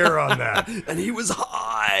be clear on that. And he was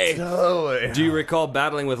high. Oh, yeah. Do you recall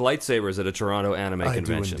battling with lightsabers at a Toronto anime I do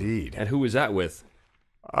convention? indeed. And who was that with?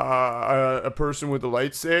 A person with a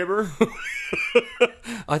lightsaber.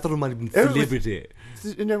 I thought it might have been Liberty.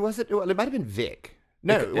 No, was it? Well, it might have been Vic.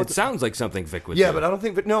 No, It sounds like something Vic would do. Yeah, but I don't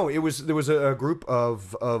think. But no, there was a group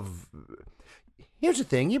of. Here's the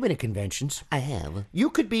thing: you've been at conventions. I have. You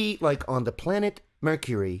could be like on the planet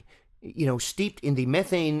Mercury, you know, steeped in the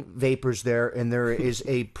methane vapors there, and there is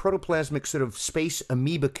a protoplasmic sort of space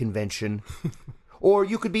amoeba convention, or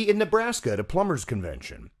you could be in Nebraska at a plumbers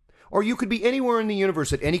convention, or you could be anywhere in the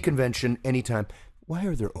universe at any convention, anytime. Why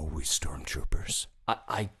are there always stormtroopers?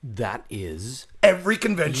 That is every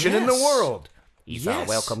convention in the world. He's Yes.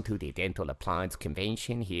 welcome to the Dental Appliance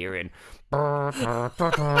Convention here in...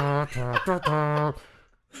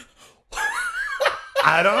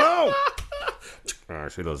 I don't know. I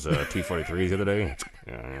see those T-43s the other day.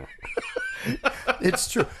 Yeah.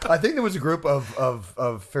 It's true. I think there was a group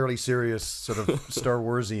of fairly serious sort of Star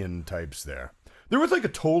Warsian types there. There was like a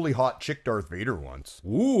totally hot chick Darth Vader once.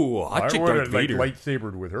 Ooh, hot chick Darth Vader. Like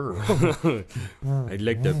lightsabered with her. I'd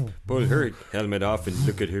like to pull her helmet off and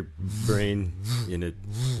look at her brain in it.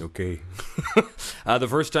 Okay. The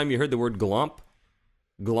first time you heard the word glomp?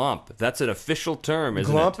 Glomp. That's an official term,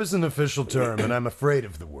 isn't Glomp it? is an official term, and I'm afraid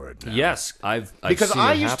of the word now. Yes, I've because seen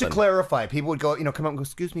I it used to happen. clarify. People would go, come up and go,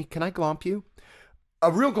 excuse me, can I glomp you?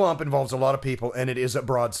 A real glomp involves a lot of people, and it is a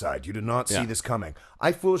broadside. You do not see this coming.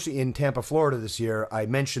 I foolishly, in Tampa, Florida this year, I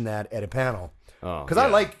mentioned that at a panel. Because I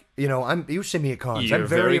like, you see me at cons. You're I'm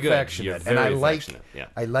very good. affectionate. You're and very I like, affectionate, yeah.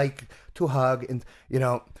 I like to hug, and,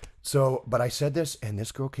 so, but I said this, and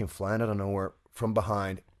this girl came flying out of nowhere from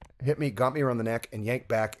behind, hit me, got me around the neck, and yanked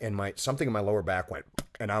back, and something in my lower back went,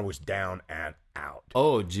 and I was down and out.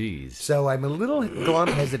 Oh, geez. So I'm a little glomp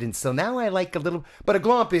hesitant. So now I like a little, but a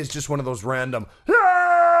glomp is just one of those random,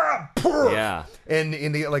 Yeah. And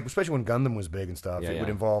in the especially when Gundam was big and stuff, it Yeah. would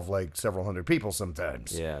involve like several hundred people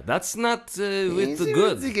sometimes. Yeah, that's not with the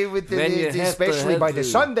good. When you have to Especially have by the to-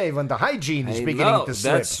 Sunday when the hygiene is I beginning know, to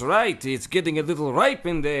slip. that's right. It's getting a little ripe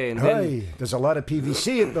in there. And, then, Hey, there's a lot of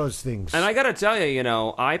PVC at those things. and I gotta tell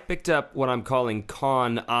you, I picked up what I'm calling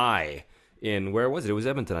Con I in, where was it? It was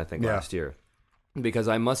Edmonton, I think, Yeah. last year. Because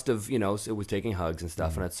I must have, it was taking hugs and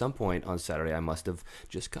stuff, and at some point on Saturday, I must have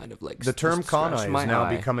just kind of like The term just con scratched eye my is now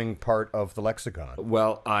eye. becoming part of the lexicon.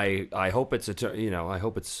 Well, I hope it's I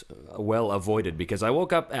hope it's well avoided, because I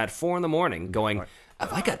woke up at 4 a.m. going,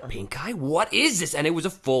 have I got pink eye? What is this? And it was a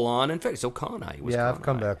full-on infection. So con eye was Yeah, con I've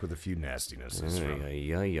come eye. back with a few nastinesses. from-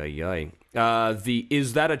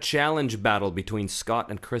 Is that a challenge battle between Scott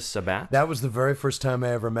and Chris Sabat? That was the very first time I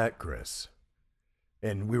ever met Chris.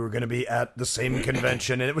 And we were going to be at the same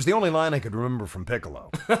convention, and it was the only line I could remember from Piccolo.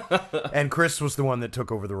 And Chris was the one that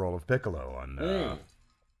took over the role of Piccolo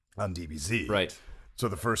on DBZ. Right. So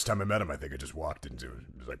the first time I met him, I think I just walked into it.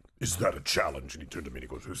 He was like, "Is that a challenge?" And he turned to me and he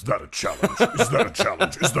goes, "Is that a challenge? Is that a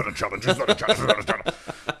challenge? Is that a challenge? Is that a challenge? Is that a challenge?"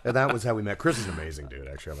 And that was how we met. Chris is an amazing dude.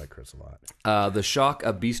 Actually, I like Chris a lot. The shock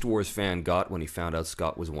a Beast Wars fan got when he found out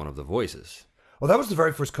Scott was one of the voices. Well, that was the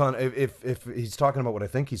very first con. If he's talking about what I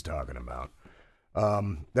think he's talking about,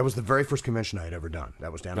 that was the very first convention I had ever done.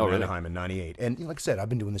 That was down in Anaheim in '98. And like I said, I've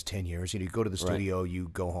been doing this 10 years. You go to the studio, you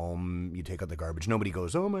go home, you take out the garbage. Nobody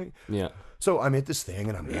goes, oh my. Yeah. So I'm at this thing,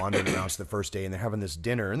 and I'm wandering around. It's the first day, and they're having this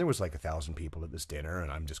dinner, and there was like 1,000 people at this dinner,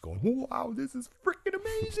 and I'm just going, wow, this is freaking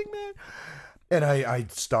amazing, man. And I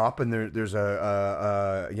stop, and there's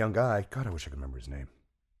a young guy. God, I wish I could remember his name.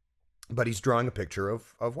 But he's drawing a picture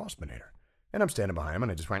of Waspinator. And I'm standing behind him,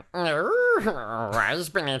 and I just went,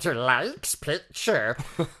 Waspinator likes picture.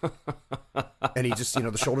 And he just,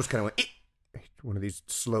 the shoulders kind of went, one of these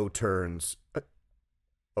slow turns.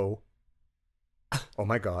 Oh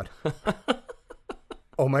my God.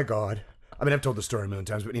 Oh my God. I mean, I've told the story a million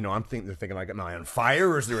times, but they're thinking like, am I on fire,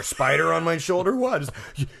 or is there a spider on my shoulder? What?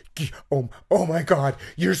 Oh my God,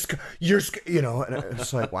 you're, and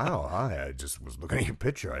it's like, wow, I just was looking at your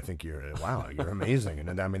picture. I think you're amazing.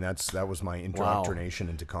 And I mean, that was my indoctrination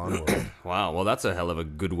into con world. Wow, well, that's a hell of a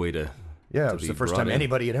good way to. Yeah, it was the first time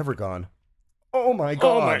anybody had ever gone, oh my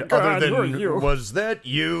God, other than, you. Was that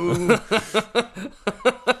you? The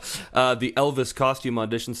Elvis costume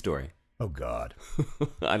audition story. Oh God,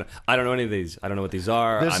 I don't know any of these. I don't know what these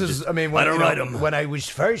are. I don't write them. When I was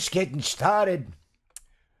first getting started,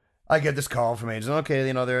 I get this call from agents. Okay,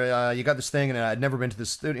 you got this thing, and I'd never been to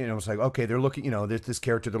this studio. It's like, okay, they're looking. There's this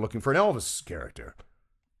character. They're looking for an Elvis character.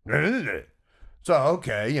 So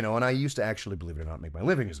okay, and I used to actually, believe it or not, make my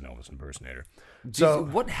living as an Elvis impersonator. So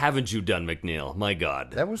what haven't you done, McNeil? My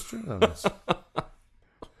God, that was true.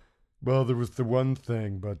 Well, there was the one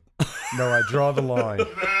thing, but no, I draw the line.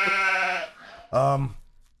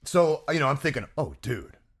 So, I'm thinking, oh,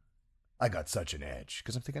 dude, I got such an edge.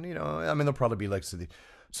 Because I'm thinking, they'll probably be like, so,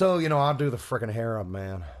 I'll do the freaking hair up,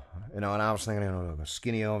 man. And I was thinking,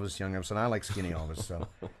 skinny Elvis, young Elvis, and I like skinny Elvis, so.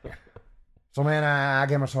 So, man, I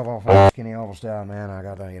get myself all fucking skinny Elvis down, man. I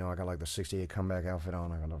got like the 68 comeback outfit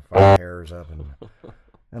on. I got the fucking hairs up,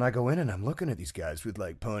 and I go in, and I'm looking at these guys with,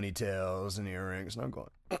 like, ponytails and earrings, and I'm going,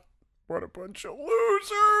 what a bunch of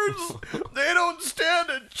losers. They don't stand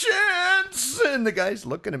a chance. And the guy's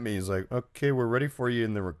looking at me. He's like, okay, we're ready for you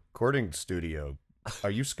in the recording studio.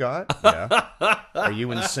 Are you Scott? Yeah. Are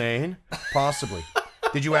you insane? Possibly.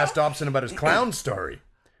 Did you ask Dobson about his clown story?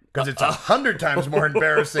 Because it's 100 times more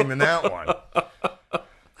embarrassing than that one.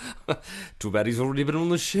 Too bad he's already been on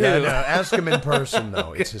the show. Yeah, no, ask him in person,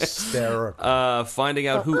 though. It's hysterical. Finding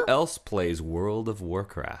out who else plays World of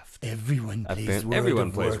Warcraft. Everyone plays World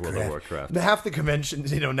of Warcraft. Half the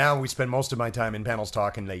conventions, now we spend most of my time in panels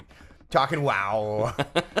talking WoW.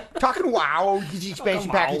 Talking WoW. The expansion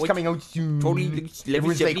package coming out soon.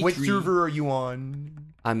 Everyone's like, what server are you on?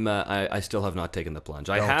 I still have not taken the plunge.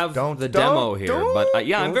 I have the demo here, but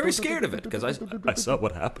I'm very scared of it because I saw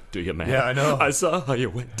what happened to you, man. Yeah, I know. I saw how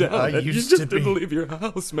you went down. You just didn't leave your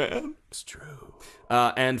house, man. It's true.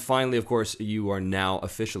 And finally, of course, you are now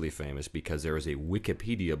officially famous because there is a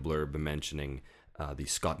Wikipedia blurb mentioning the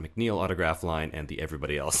Scott McNeil autograph line and the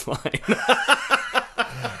everybody else line.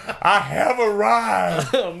 I have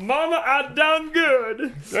arrived. Mama, I done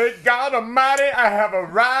good. Thank God Almighty, I have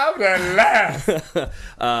arrived at last.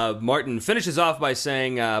 Martin finishes off by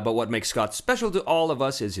saying, but what makes Scott special to all of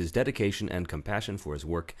us is his dedication and compassion for his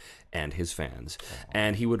work and his fans.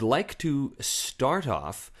 And he would like to start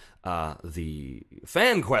off the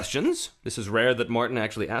fan questions. This is rare that Martin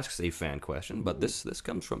actually asks a fan question, but this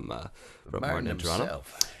comes from Martin in Toronto.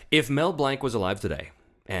 Himself. If Mel Blanc was alive today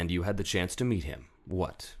and you had the chance to meet him,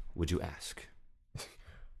 what would you ask?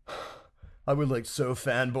 I would so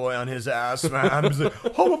fanboy on his ass, man. I'm just like,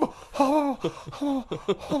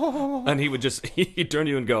 and he'd turn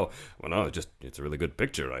to you and go, well, no, it's a really good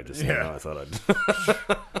picture. I thought I'd.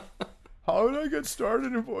 How would I get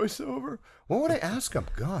started in voiceover? What would I ask him?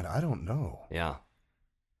 God, I don't know. Yeah.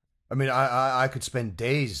 I mean, I could spend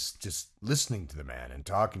days just listening to the man and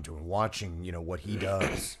talking to him, watching, what he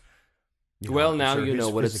does. Now you know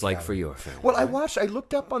what it's like for your family. Well, I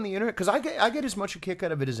looked up on the internet, because I get as much a kick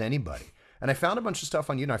out of it as anybody. And I found a bunch of stuff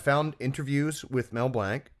on YouTube. I found interviews with Mel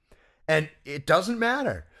Blanc, and it doesn't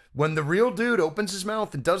matter. When the real dude opens his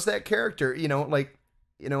mouth and does that character,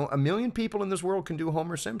 a million people in this world can do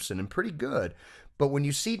Homer Simpson, and pretty good. But when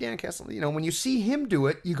you see Dan Castle, when you see him do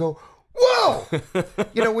it, you go, whoa!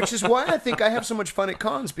 Which is why I think I have so much fun at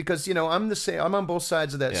cons, because, I'm the same. I'm on both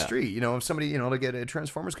sides of that street. If somebody, to get a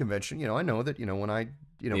Transformers convention, I know that, when I,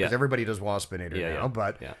 because everybody does Waspinator now,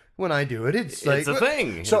 but when I do it, it's like... It's a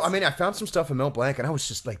thing. So, I found some stuff in Mel Blanc, and I was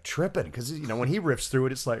just, tripping, because, when he riffs through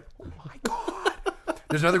it, it's like, oh my God.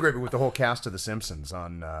 There's another great one with the whole cast of The Simpsons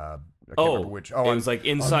on I can't remember which. It was like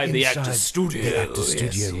inside the actor's studio. The actor's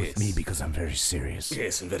studio Yes, with me because I'm very serious.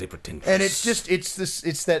 Yes, and very pretentious. And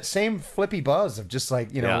it's that same flippy buzz of just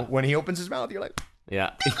like, when he opens his mouth, you're like,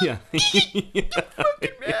 yeah. Yeah.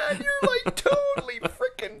 fucking man, you're like totally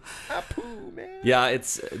freaking Apu, man. Yeah,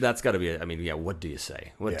 that's got to be. What do you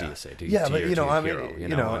say? What do you say? To but your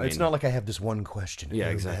hero, it's not like I have this one question. Yeah,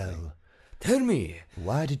 Oh, exactly. well, tell me,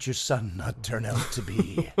 why did your son not turn out to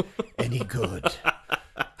be any good?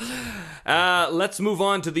 Let's move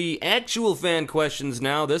on to the actual fan questions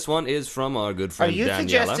now. This one is from our good friend Daniela. Are you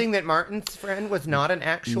suggesting that Martin's friend was not an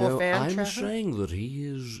actual fan, I'm Trevor? saying that he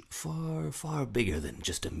is far, far bigger than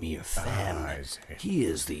just a mere fan. He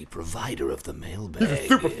is the provider of the mailbag. He's a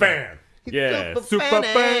super fan. Yeah,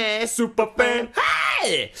 super fan.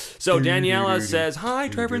 Hey! So Daniela says, "Hi,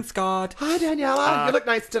 Trevor and Scott. Hi, Daniela. You look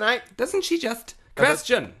nice tonight. Doesn't she just?"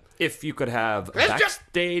 Question: If you could have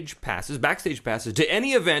backstage passes to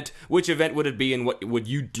any event, which event would it be, and what would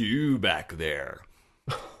you do back there?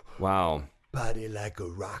 Wow. Body like a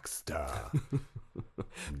rock star.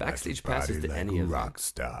 Backstage passes to any event. Rock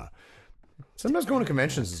star. Sometimes going to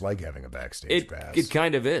conventions is like having a backstage pass. It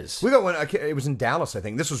kind of is. We got one. It was in Dallas, I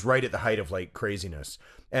think. This was right at the height of like craziness,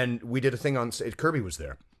 and we did a thing on. Kirby was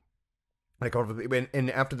there. Like, and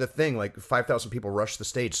after the thing, like 5,000 people rushed the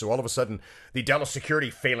stage. So all of a sudden, the Dallas security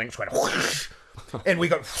phalanx went whoosh, and we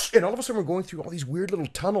got, and all of a sudden we're going through all these weird little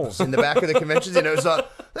tunnels in the back of the convention center. It was like,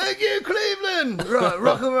 thank you, Cleveland,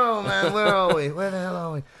 rock and roll, man. Where are we? Where the hell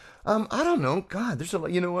are we? I don't know. God, there's a.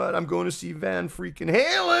 You know what? I'm going to see Van freaking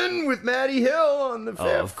Halen with Matty Hill on the 5th.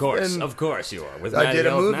 Oh, of course you are. With I Matty did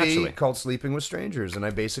a Hill, movie naturally. called Sleeping with Strangers, and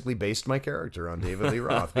I basically based my character on David Lee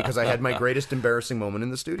Roth because I had my greatest embarrassing moment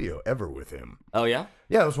in the studio ever with him. Oh yeah.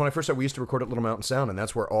 Yeah, it was when I first started. We used to record at Little Mountain Sound, and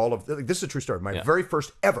that's where all of this is a true story. My very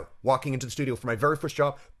first ever walking into the studio for my very first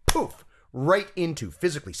job. Poof. Right into,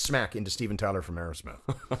 physically smack into Steven Tyler from Aerosmith.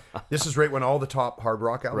 This is right when all the top hard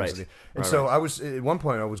rock albums. Right. And so I was, at one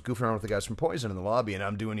point, I was goofing around with the guys from Poison in the lobby, and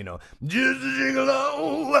I'm doing, just sing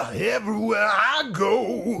along everywhere I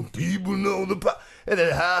go. People know the and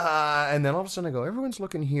then, ha. And then all of a sudden I go, everyone's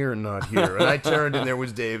looking here and not here. And I turned, and there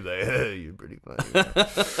was Dave, like, hey, you're pretty funny.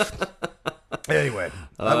 Anyway,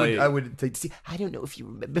 I would see. I don't know if you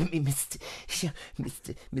remember me, Mr.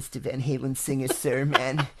 Van Halen singer, sir,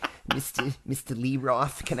 man, Mr. Lee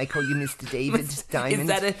Roth. Can I call you Mr. David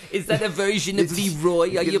Diamond? Is that a version of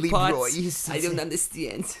Leroy? Are you part? I don't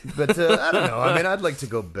understand. But I don't know. I mean, I'd like to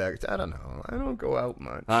go back. I don't know. I don't go out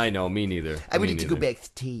much. I know, me neither. I would like to go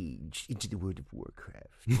backstage into the world of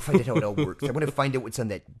Warcraft. Find out how it all works. I want to find out what's on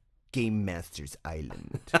that Game Master's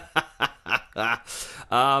Island.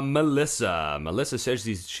 Melissa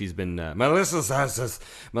says she's been Melissa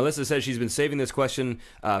says she's been saving this question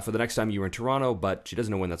for the next time you were in Toronto, but she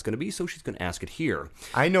doesn't know when that's going to be, so she's going to ask it here.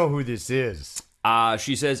 I know who this is.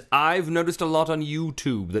 She says, I've noticed a lot on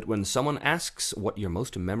YouTube that when someone asks what your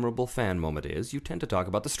most memorable fan moment is, you tend to talk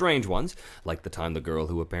about the strange ones, like the time the girl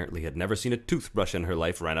who apparently had never seen a toothbrush in her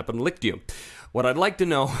life ran up and licked you. What I'd like to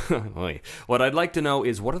know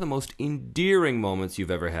is what are the most endearing moments you've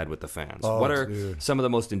ever had with the fans? What are some of the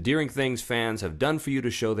most endearing things fans have done for you to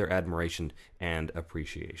show their admiration and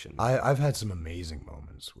appreciation? I've had some amazing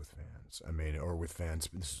moments with fans. I mean, or with fans.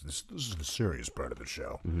 This is the serious part of the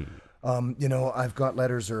show. Mm-hmm. I've got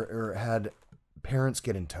letters or had parents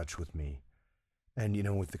get in touch with me. And,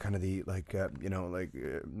 with the kind of the,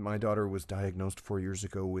 my daughter was diagnosed 4 years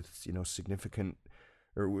ago with, significant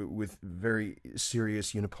or with very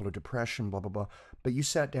serious unipolar depression, blah, blah, blah. But you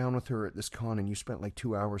sat down with her at this con and you spent like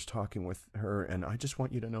 2 hours talking with her. And I just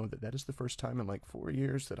want you to know that is the first time in like 4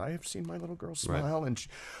 years that I have seen my little girl smile. Right. And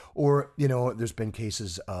there's been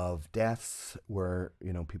cases of deaths where,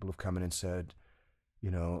 people have come in and said,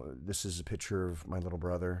 this is a picture of my little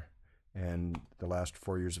brother. And the last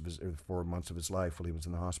 4 months of his life while he was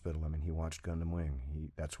in the hospital, I mean, he watched Gundam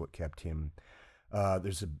Wing. That's what kept him.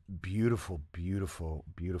 There's a beautiful, beautiful,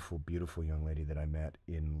 beautiful, beautiful young lady that I met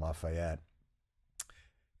in Lafayette.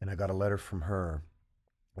 And I got a letter from her,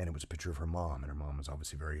 and it was a picture of her mom. And her mom was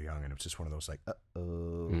obviously very young, and it was just one of those like,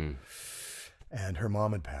 uh-oh. Mm. And her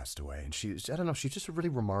mom had passed away. And she's just a really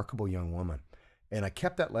remarkable young woman. And I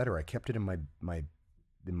kept that letter. I kept it in my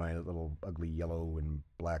little ugly yellow and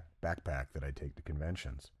black backpack that I take to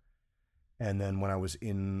conventions. And then when I was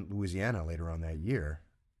in Louisiana later on that year,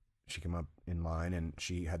 she came up in line and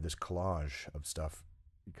she had this collage of stuff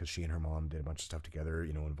because she and her mom did a bunch of stuff together,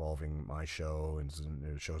 involving my show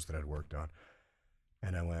and shows that I'd worked on.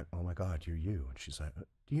 And I went, oh my God, you're you. And she's like,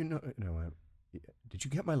 do you know? And I went, did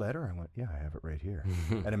you get my letter? I went, yeah, I have it right here.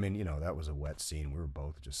 And I mean, that was a wet scene. We were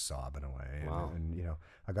both just sobbing away. Wow. And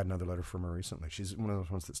I got another letter from her recently. She's one of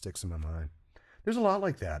those ones that sticks in my mind. There's a lot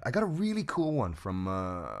like that. I got a really cool one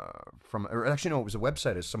or actually, no, it was a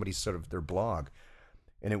website. It's somebody's sort of their blog.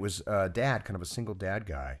 And it was a dad, kind of a single dad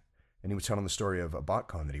guy. And he was telling the story of a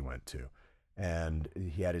BotCon that he went to. And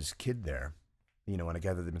he had his kid there. And I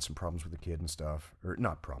gather there'd been some problems with the kid and stuff. Or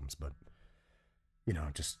not problems, but,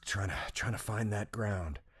 just trying to find that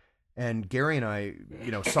ground. And Gary and I,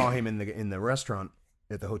 saw him in the restaurant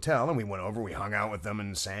at the hotel. And we went over, we hung out with them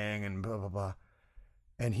and sang and blah, blah, blah.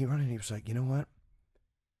 And he was like, you know what?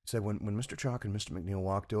 He said, when Mr. Chalk and Mr. McNeil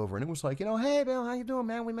walked over, and it was like, hey, Bill, how you doing,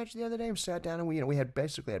 man? We met you the other day and sat down, and we had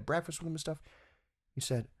basically had breakfast with him and stuff. He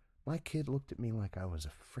said, my kid looked at me like I was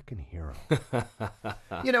a freaking hero.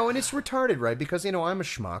 And it's retarded, right? Because, I'm a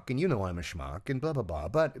schmuck, and I'm a schmuck, and blah, blah, blah.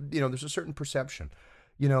 But, there's a certain perception.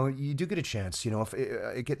 You do get a chance, if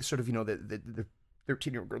I get sort of, the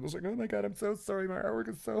 13-year-old girl was like, oh my God, I'm so sorry, my artwork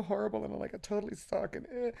is so horrible, and I'm like, I totally suck, and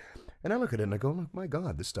I look at it and I go, look, my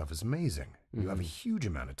God, this stuff is amazing. You have a huge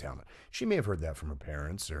amount of talent. She may have heard that from her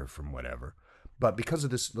parents or from whatever, but because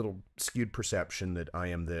of this little skewed perception that I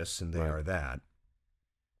am this and they are that,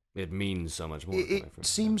 it means so much more. It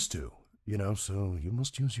seems to, so you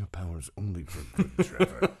must use your powers only for good,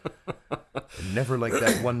 Trevor. And never like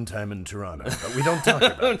that one time in Toronto, but we don't talk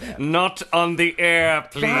about that. Not on the air,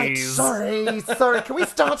 please. Right, sorry. Can we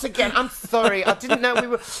start again? I'm sorry. I didn't know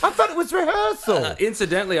I thought it was rehearsal.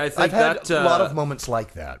 Incidentally, I think I've had a lot of moments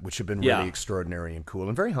like that, which have been really extraordinary and cool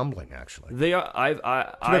and very humbling, actually. They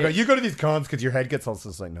are. You go to these cons because your head gets all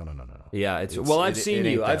just like, no. Yeah, I've seen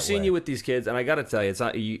you. I've seen you with these kids, and I got to tell you, it's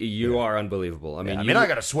not. You are unbelievable. I mean, I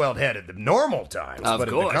got a swelled head at the normal times, but at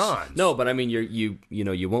the cons. No, but I mean,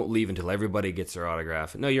 you won't leave until everybody gets their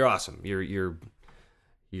autograph. No, you're awesome. You're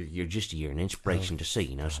an inspiration to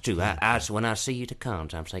see. It's true. When I see you to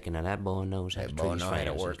cons, I'm thinking that boy knows how to treat his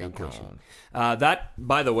fans. That,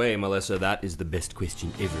 by the way, Melissa, that is the best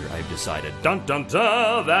question ever. I've decided. Dun dun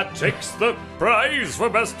dun! That takes the prize for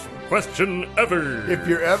best question ever. If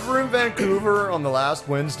you're ever in Vancouver on the last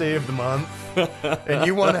Wednesday of the month, and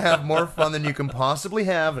you want to have more fun than you can possibly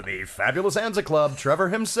have, the Fabulous Anza Club, Trevor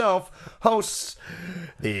himself, hosts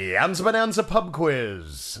the Anza Bonanza Pub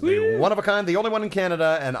Quiz. The one of a kind, the only one in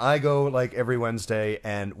Canada, and I go like every Wednesday,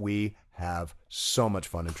 and we have so much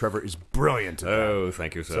fun, and Trevor is brilliant at that. Oh,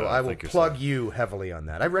 thank you, sir. So I will plug you heavily on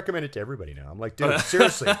that. I recommend it to everybody now. I'm like, dude,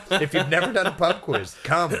 seriously, if you've never done a pub quiz,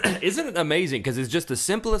 come. Isn't it amazing? Because it's just the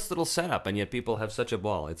simplest little setup, and yet people have such a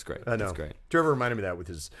ball. It's great. I know. It's great. Trevor reminded me of that with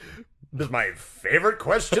his... This is my favorite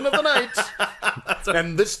question of the night.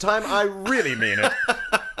 And this time I really mean it.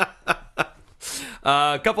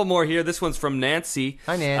 A couple more here. This one's from Nancy.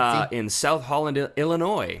 Hi, Nancy. In South Holland,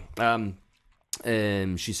 Illinois.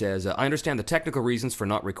 She says, I understand the technical reasons for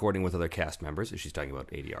not recording with other cast members. She's talking about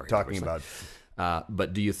ADR. Talking about...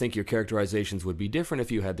 But do you think your characterizations would be different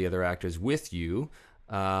if you had the other actors with you?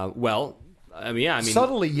 Subtly,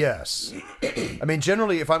 yes. I mean,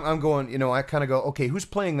 generally, if I'm going, I kind of go, okay, who's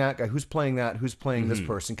playing that guy? Who's playing that? Who's playing this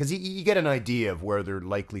person? Because you get an idea of where they're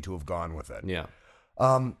likely to have gone with it. Yeah.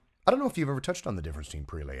 I don't know if you've ever touched on the difference between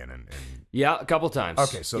prelay and... Yeah, a couple times.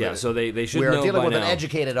 Okay, so they should know we're dealing with now. an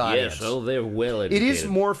educated audience. Yes, they're well educated. It is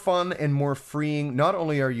more fun and more freeing. Not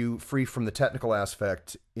only are you free from the technical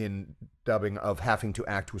aspect in dubbing of having to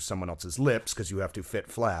act with someone else's lips because you have to fit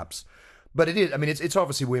flaps, but it is. I mean, it's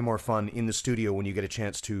obviously way more fun in the studio when you get a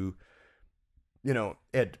chance to,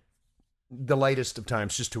 at the lightest of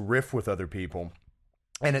times, just to riff with other people.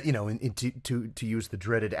 And to use the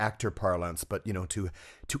dreaded actor parlance, but to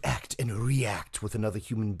act and react with another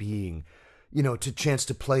human being, to chance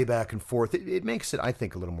to play back and forth, it makes it, I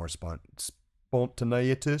think, a little more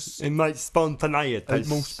spontaneous. It makes spontaneous.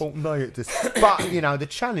 More spontaneous. But the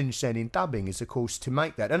challenge then in dubbing is, of course, to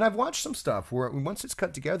make that. And I've watched some stuff where once it's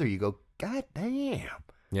cut together, you go, God damn.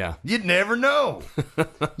 Yeah. You'd never know.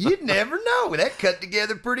 You'd never know. That cut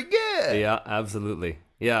together pretty good. Yeah, absolutely.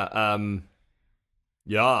 Yeah.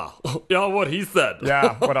 Yeah, what he said.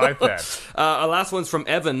 Yeah, what I said. Our last one's from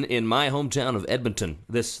Evan in my hometown of Edmonton.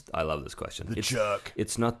 I love this question. Chuck.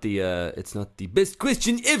 It's not the best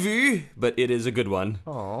question ever, but it is a good one.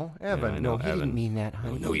 Oh, Evan. Yeah, no, he didn't mean that.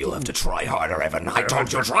 Honey. No, you'll have to try harder, Evan. I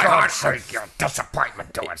told you to try harder. Your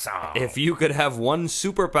disappointment to us all. If you could have one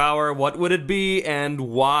superpower, what would it be and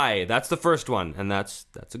why? That's the first one, and that's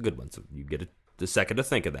a good one. So you get the second to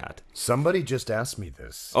think of that. Somebody just asked me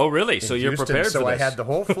this. Oh, really? So you're prepared for this? So I had the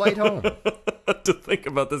whole flight home to think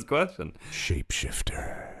about this question.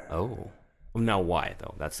 Shapeshifter. Oh, now why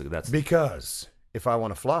though? That's because if I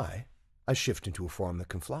want to fly, I shift into a form that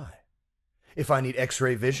can fly. If I need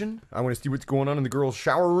X-ray vision, I want to see what's going on in the girls'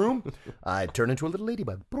 shower room, I turn into a little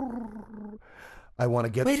ladybug. I want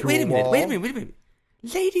to get through a wall. Wait a minute.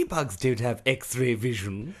 Ladybugs don't have X-ray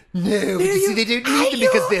vision. No, see, they don't need them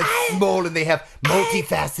because they're small and they have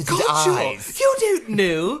multifaceted eyes. You don't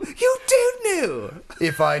know. You don't know.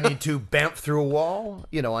 If I need to bamf through a wall,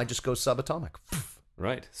 I just go subatomic.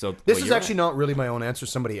 Right. So this is actually not really my own answer.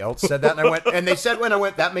 Somebody else said that, and I went, and they said when I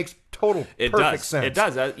went, that makes perfect sense. It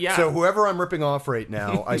does. Yeah. So whoever I'm ripping off right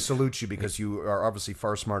now, I salute you because you are obviously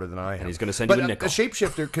far smarter than I am. And he's going to send you a nickel. A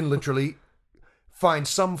shapeshifter can literally find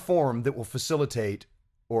some form that will facilitate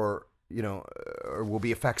or will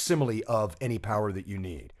be a facsimile of any power that you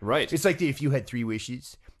need. Right. It's like if you had 3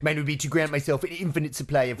 wishes, mine would be to grant myself an infinite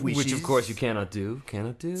supply of wishes. Which, of course, you cannot do.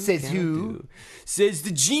 Says who? Says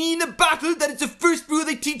the genie in a bottle. That is the first rule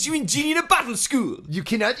they teach you in Genie in a Bottle school. You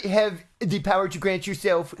cannot have the power to grant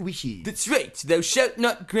yourself wishes. That's right. Thou shalt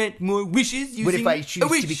not grant more wishes using What if I choose a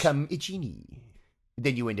wish? to become a genie?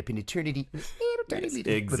 Then you end up in eternity.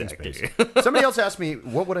 Exactly. Somebody else asked me,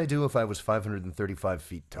 what would I do if I was 535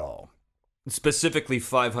 feet tall? Specifically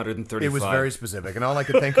 535. It was very specific, and all I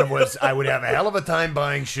could think of was I would have a hell of a time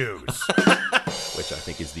buying shoes. Which I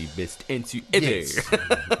think is the best answer ever.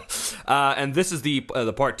 Yes. And this is the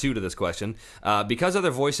part 2 to this question. Because other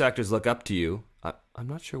voice actors look up to you, I'm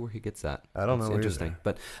not sure where he gets that. I don't know. It's interesting,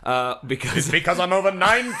 but because I'm over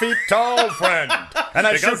 9 feet tall, friend, and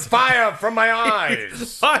I shoot fire from my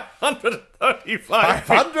eyes.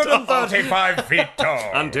 535 feet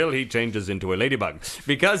tall. Until he changes into a ladybug.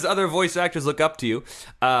 Because other voice actors look up to you,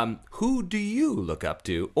 who do you look up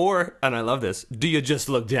to? Or, and I love this, do you just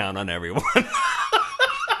look down on everyone?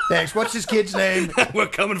 Thanks. What's his kid's name? We're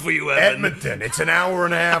coming for you, Evan. Edmonton. It's an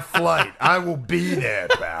hour-and-a-half flight. I will be there,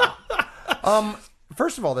 pal.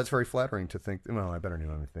 First of all, that's very flattering to think. Well, I better not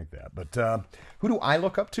even think that. But who do I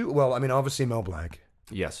look up to? Well, I mean, obviously Mel Blanc.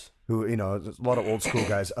 Yes. Who, there's a lot of old school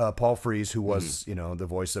guys. Paul Frees, who was, the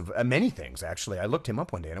voice of many things, actually. I looked him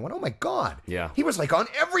up one day and I went, oh my God. Yeah. He was like on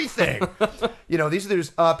everything.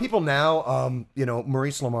 There's people now,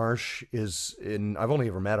 Maurice LaMarche is in, I've only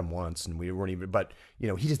ever met him once and we weren't even, but, he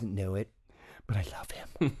doesn't know it. But I love him.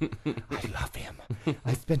 I love him.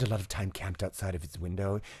 I spend a lot of time camped outside of his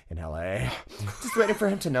window in L.A. just waiting for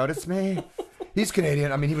him to notice me. He's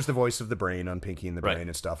Canadian. I mean, he was the voice of the Brain on Pinky and the Brain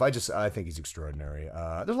and stuff. I think he's extraordinary.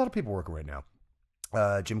 There's a lot of people working right now.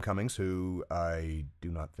 Jim Cummings, who I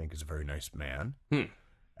do not think is a very nice man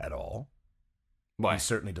at all. Why? He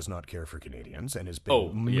certainly does not care for Canadians and has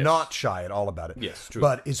been not shy at all about it. Yes, true.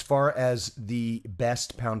 But as far as the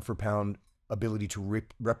best pound for pound ability to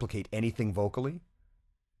replicate anything vocally,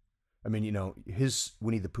 I mean, his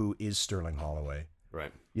Winnie the Pooh is Sterling Holloway.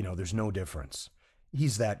 Right. There's no difference.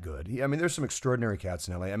 He's that good. I mean, there's some extraordinary cats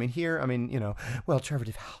in LA. I mean, here, Trevor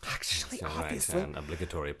Devall, actually, obviously. An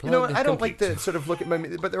obligatory plug. I don't like to sort of look at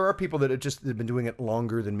but there are people that have been doing it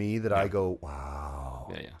longer than me that I go, wow.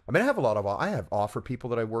 Yeah. I mean, I have offer people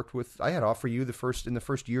that I worked with. I had offer you in the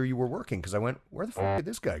first year you were working because I went, where the fuck did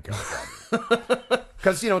this guy come from?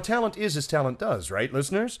 Because, talent is as talent does, right,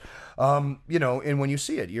 listeners? And when you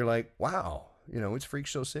see it, you're like, wow, it's Freak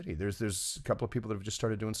Show City. There's a couple of people that have just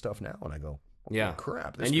started doing stuff now, and I go, oh,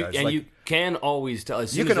 crap. This guy's you can always tell.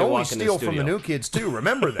 You can always steal from the new kids, too.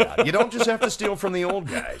 Remember that. You don't just have to steal from the old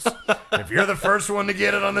guys. If you're the first one to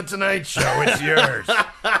get it on The Tonight Show, it's yours.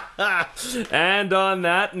 And on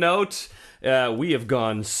that note, we have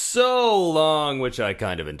gone so long, which I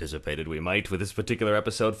kind of anticipated we might with this particular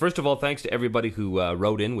episode. First of all, thanks to everybody who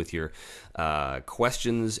wrote in with your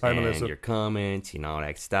questions and Melissa. your comments and all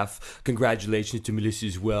that stuff. Congratulations to Melissa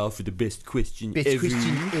as well for the best question ever.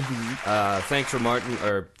 Thanks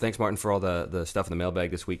Martin for all the stuff in the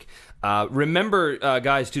mailbag this week. Remember,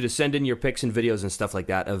 guys, to send in your pics and videos and stuff like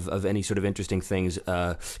that of any sort of interesting things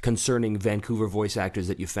concerning Vancouver voice actors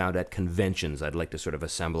that you found at conventions. I'd like to sort of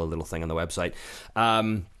assemble a little thing on the website.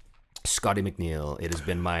 Scotty McNeil, it has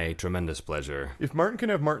been my tremendous pleasure. If Martin can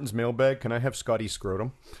have Martin's mailbag, can I have Scotty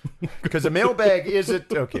scrotum? Because a mailbag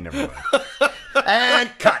isn't... Okay, never mind. And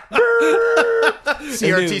cut.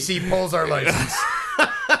 CRTC pulls our license.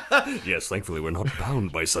 Yes, thankfully we're not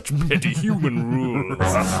bound by such petty human rules.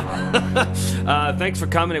 Thanks for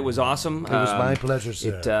coming. It was awesome. It was my pleasure,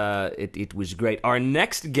 sir. It was great. Our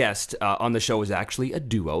next guest on the show is actually a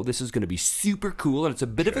duo. This is going to be super cool, and it's a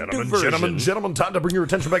bit of a diversion. Gentlemen, time to bring your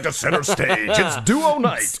attention back to center stage. It's duo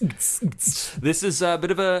night. This is a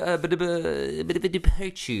bit of a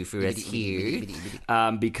departure for us here,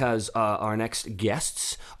 because our next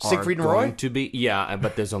guests are Siegfried and going Roy? to be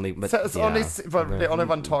but there's only They only have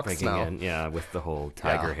one talk books breaking now. in, yeah, with the whole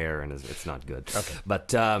tiger hair, and it's not good. Okay.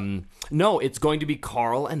 But no, it's going to be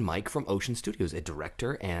Carl and Mike from Ocean Studios, a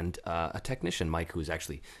director and a technician. Mike, who's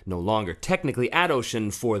actually no longer technically at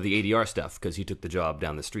Ocean for the ADR stuff, because he took the job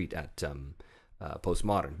down the street at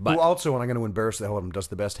Postmodern. But who also, and I'm going to embarrass the hell out of him, does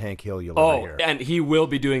the best Hank Hill you'll ever hear. And he will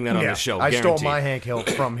be doing that on the show. I guaranteed. stole my Hank Hill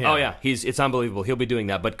from him. Oh yeah, it's unbelievable. He'll be doing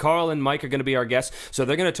that. But Carl and Mike are going to be our guests, so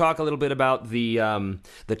they're going to talk a little bit about the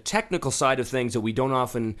technical side of things that we don't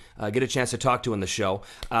often get a chance to talk to on the show.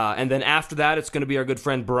 And then after that, it's going to be our good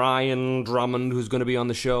friend Brian Drummond who's going to be on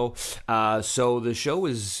the show. So the show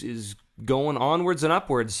is going onwards and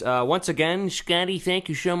upwards. Once again, Scotty, thank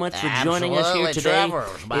you so much for joining us here today. Trevor,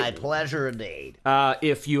 it was my pleasure indeed.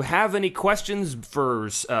 If you have any questions for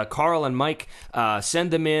Carl and Mike,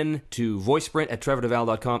 send them in to voiceprint at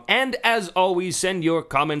trevordevall.com. And as always, send your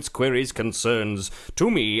comments, queries, concerns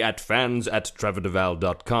to me at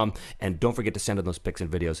fans@trevordevall.com. And don't forget to send in those pics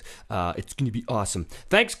and videos. It's going to be awesome.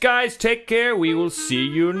 Thanks, guys. Take care. We will see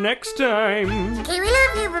you next time. Okay, we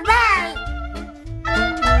love you. Bye-bye.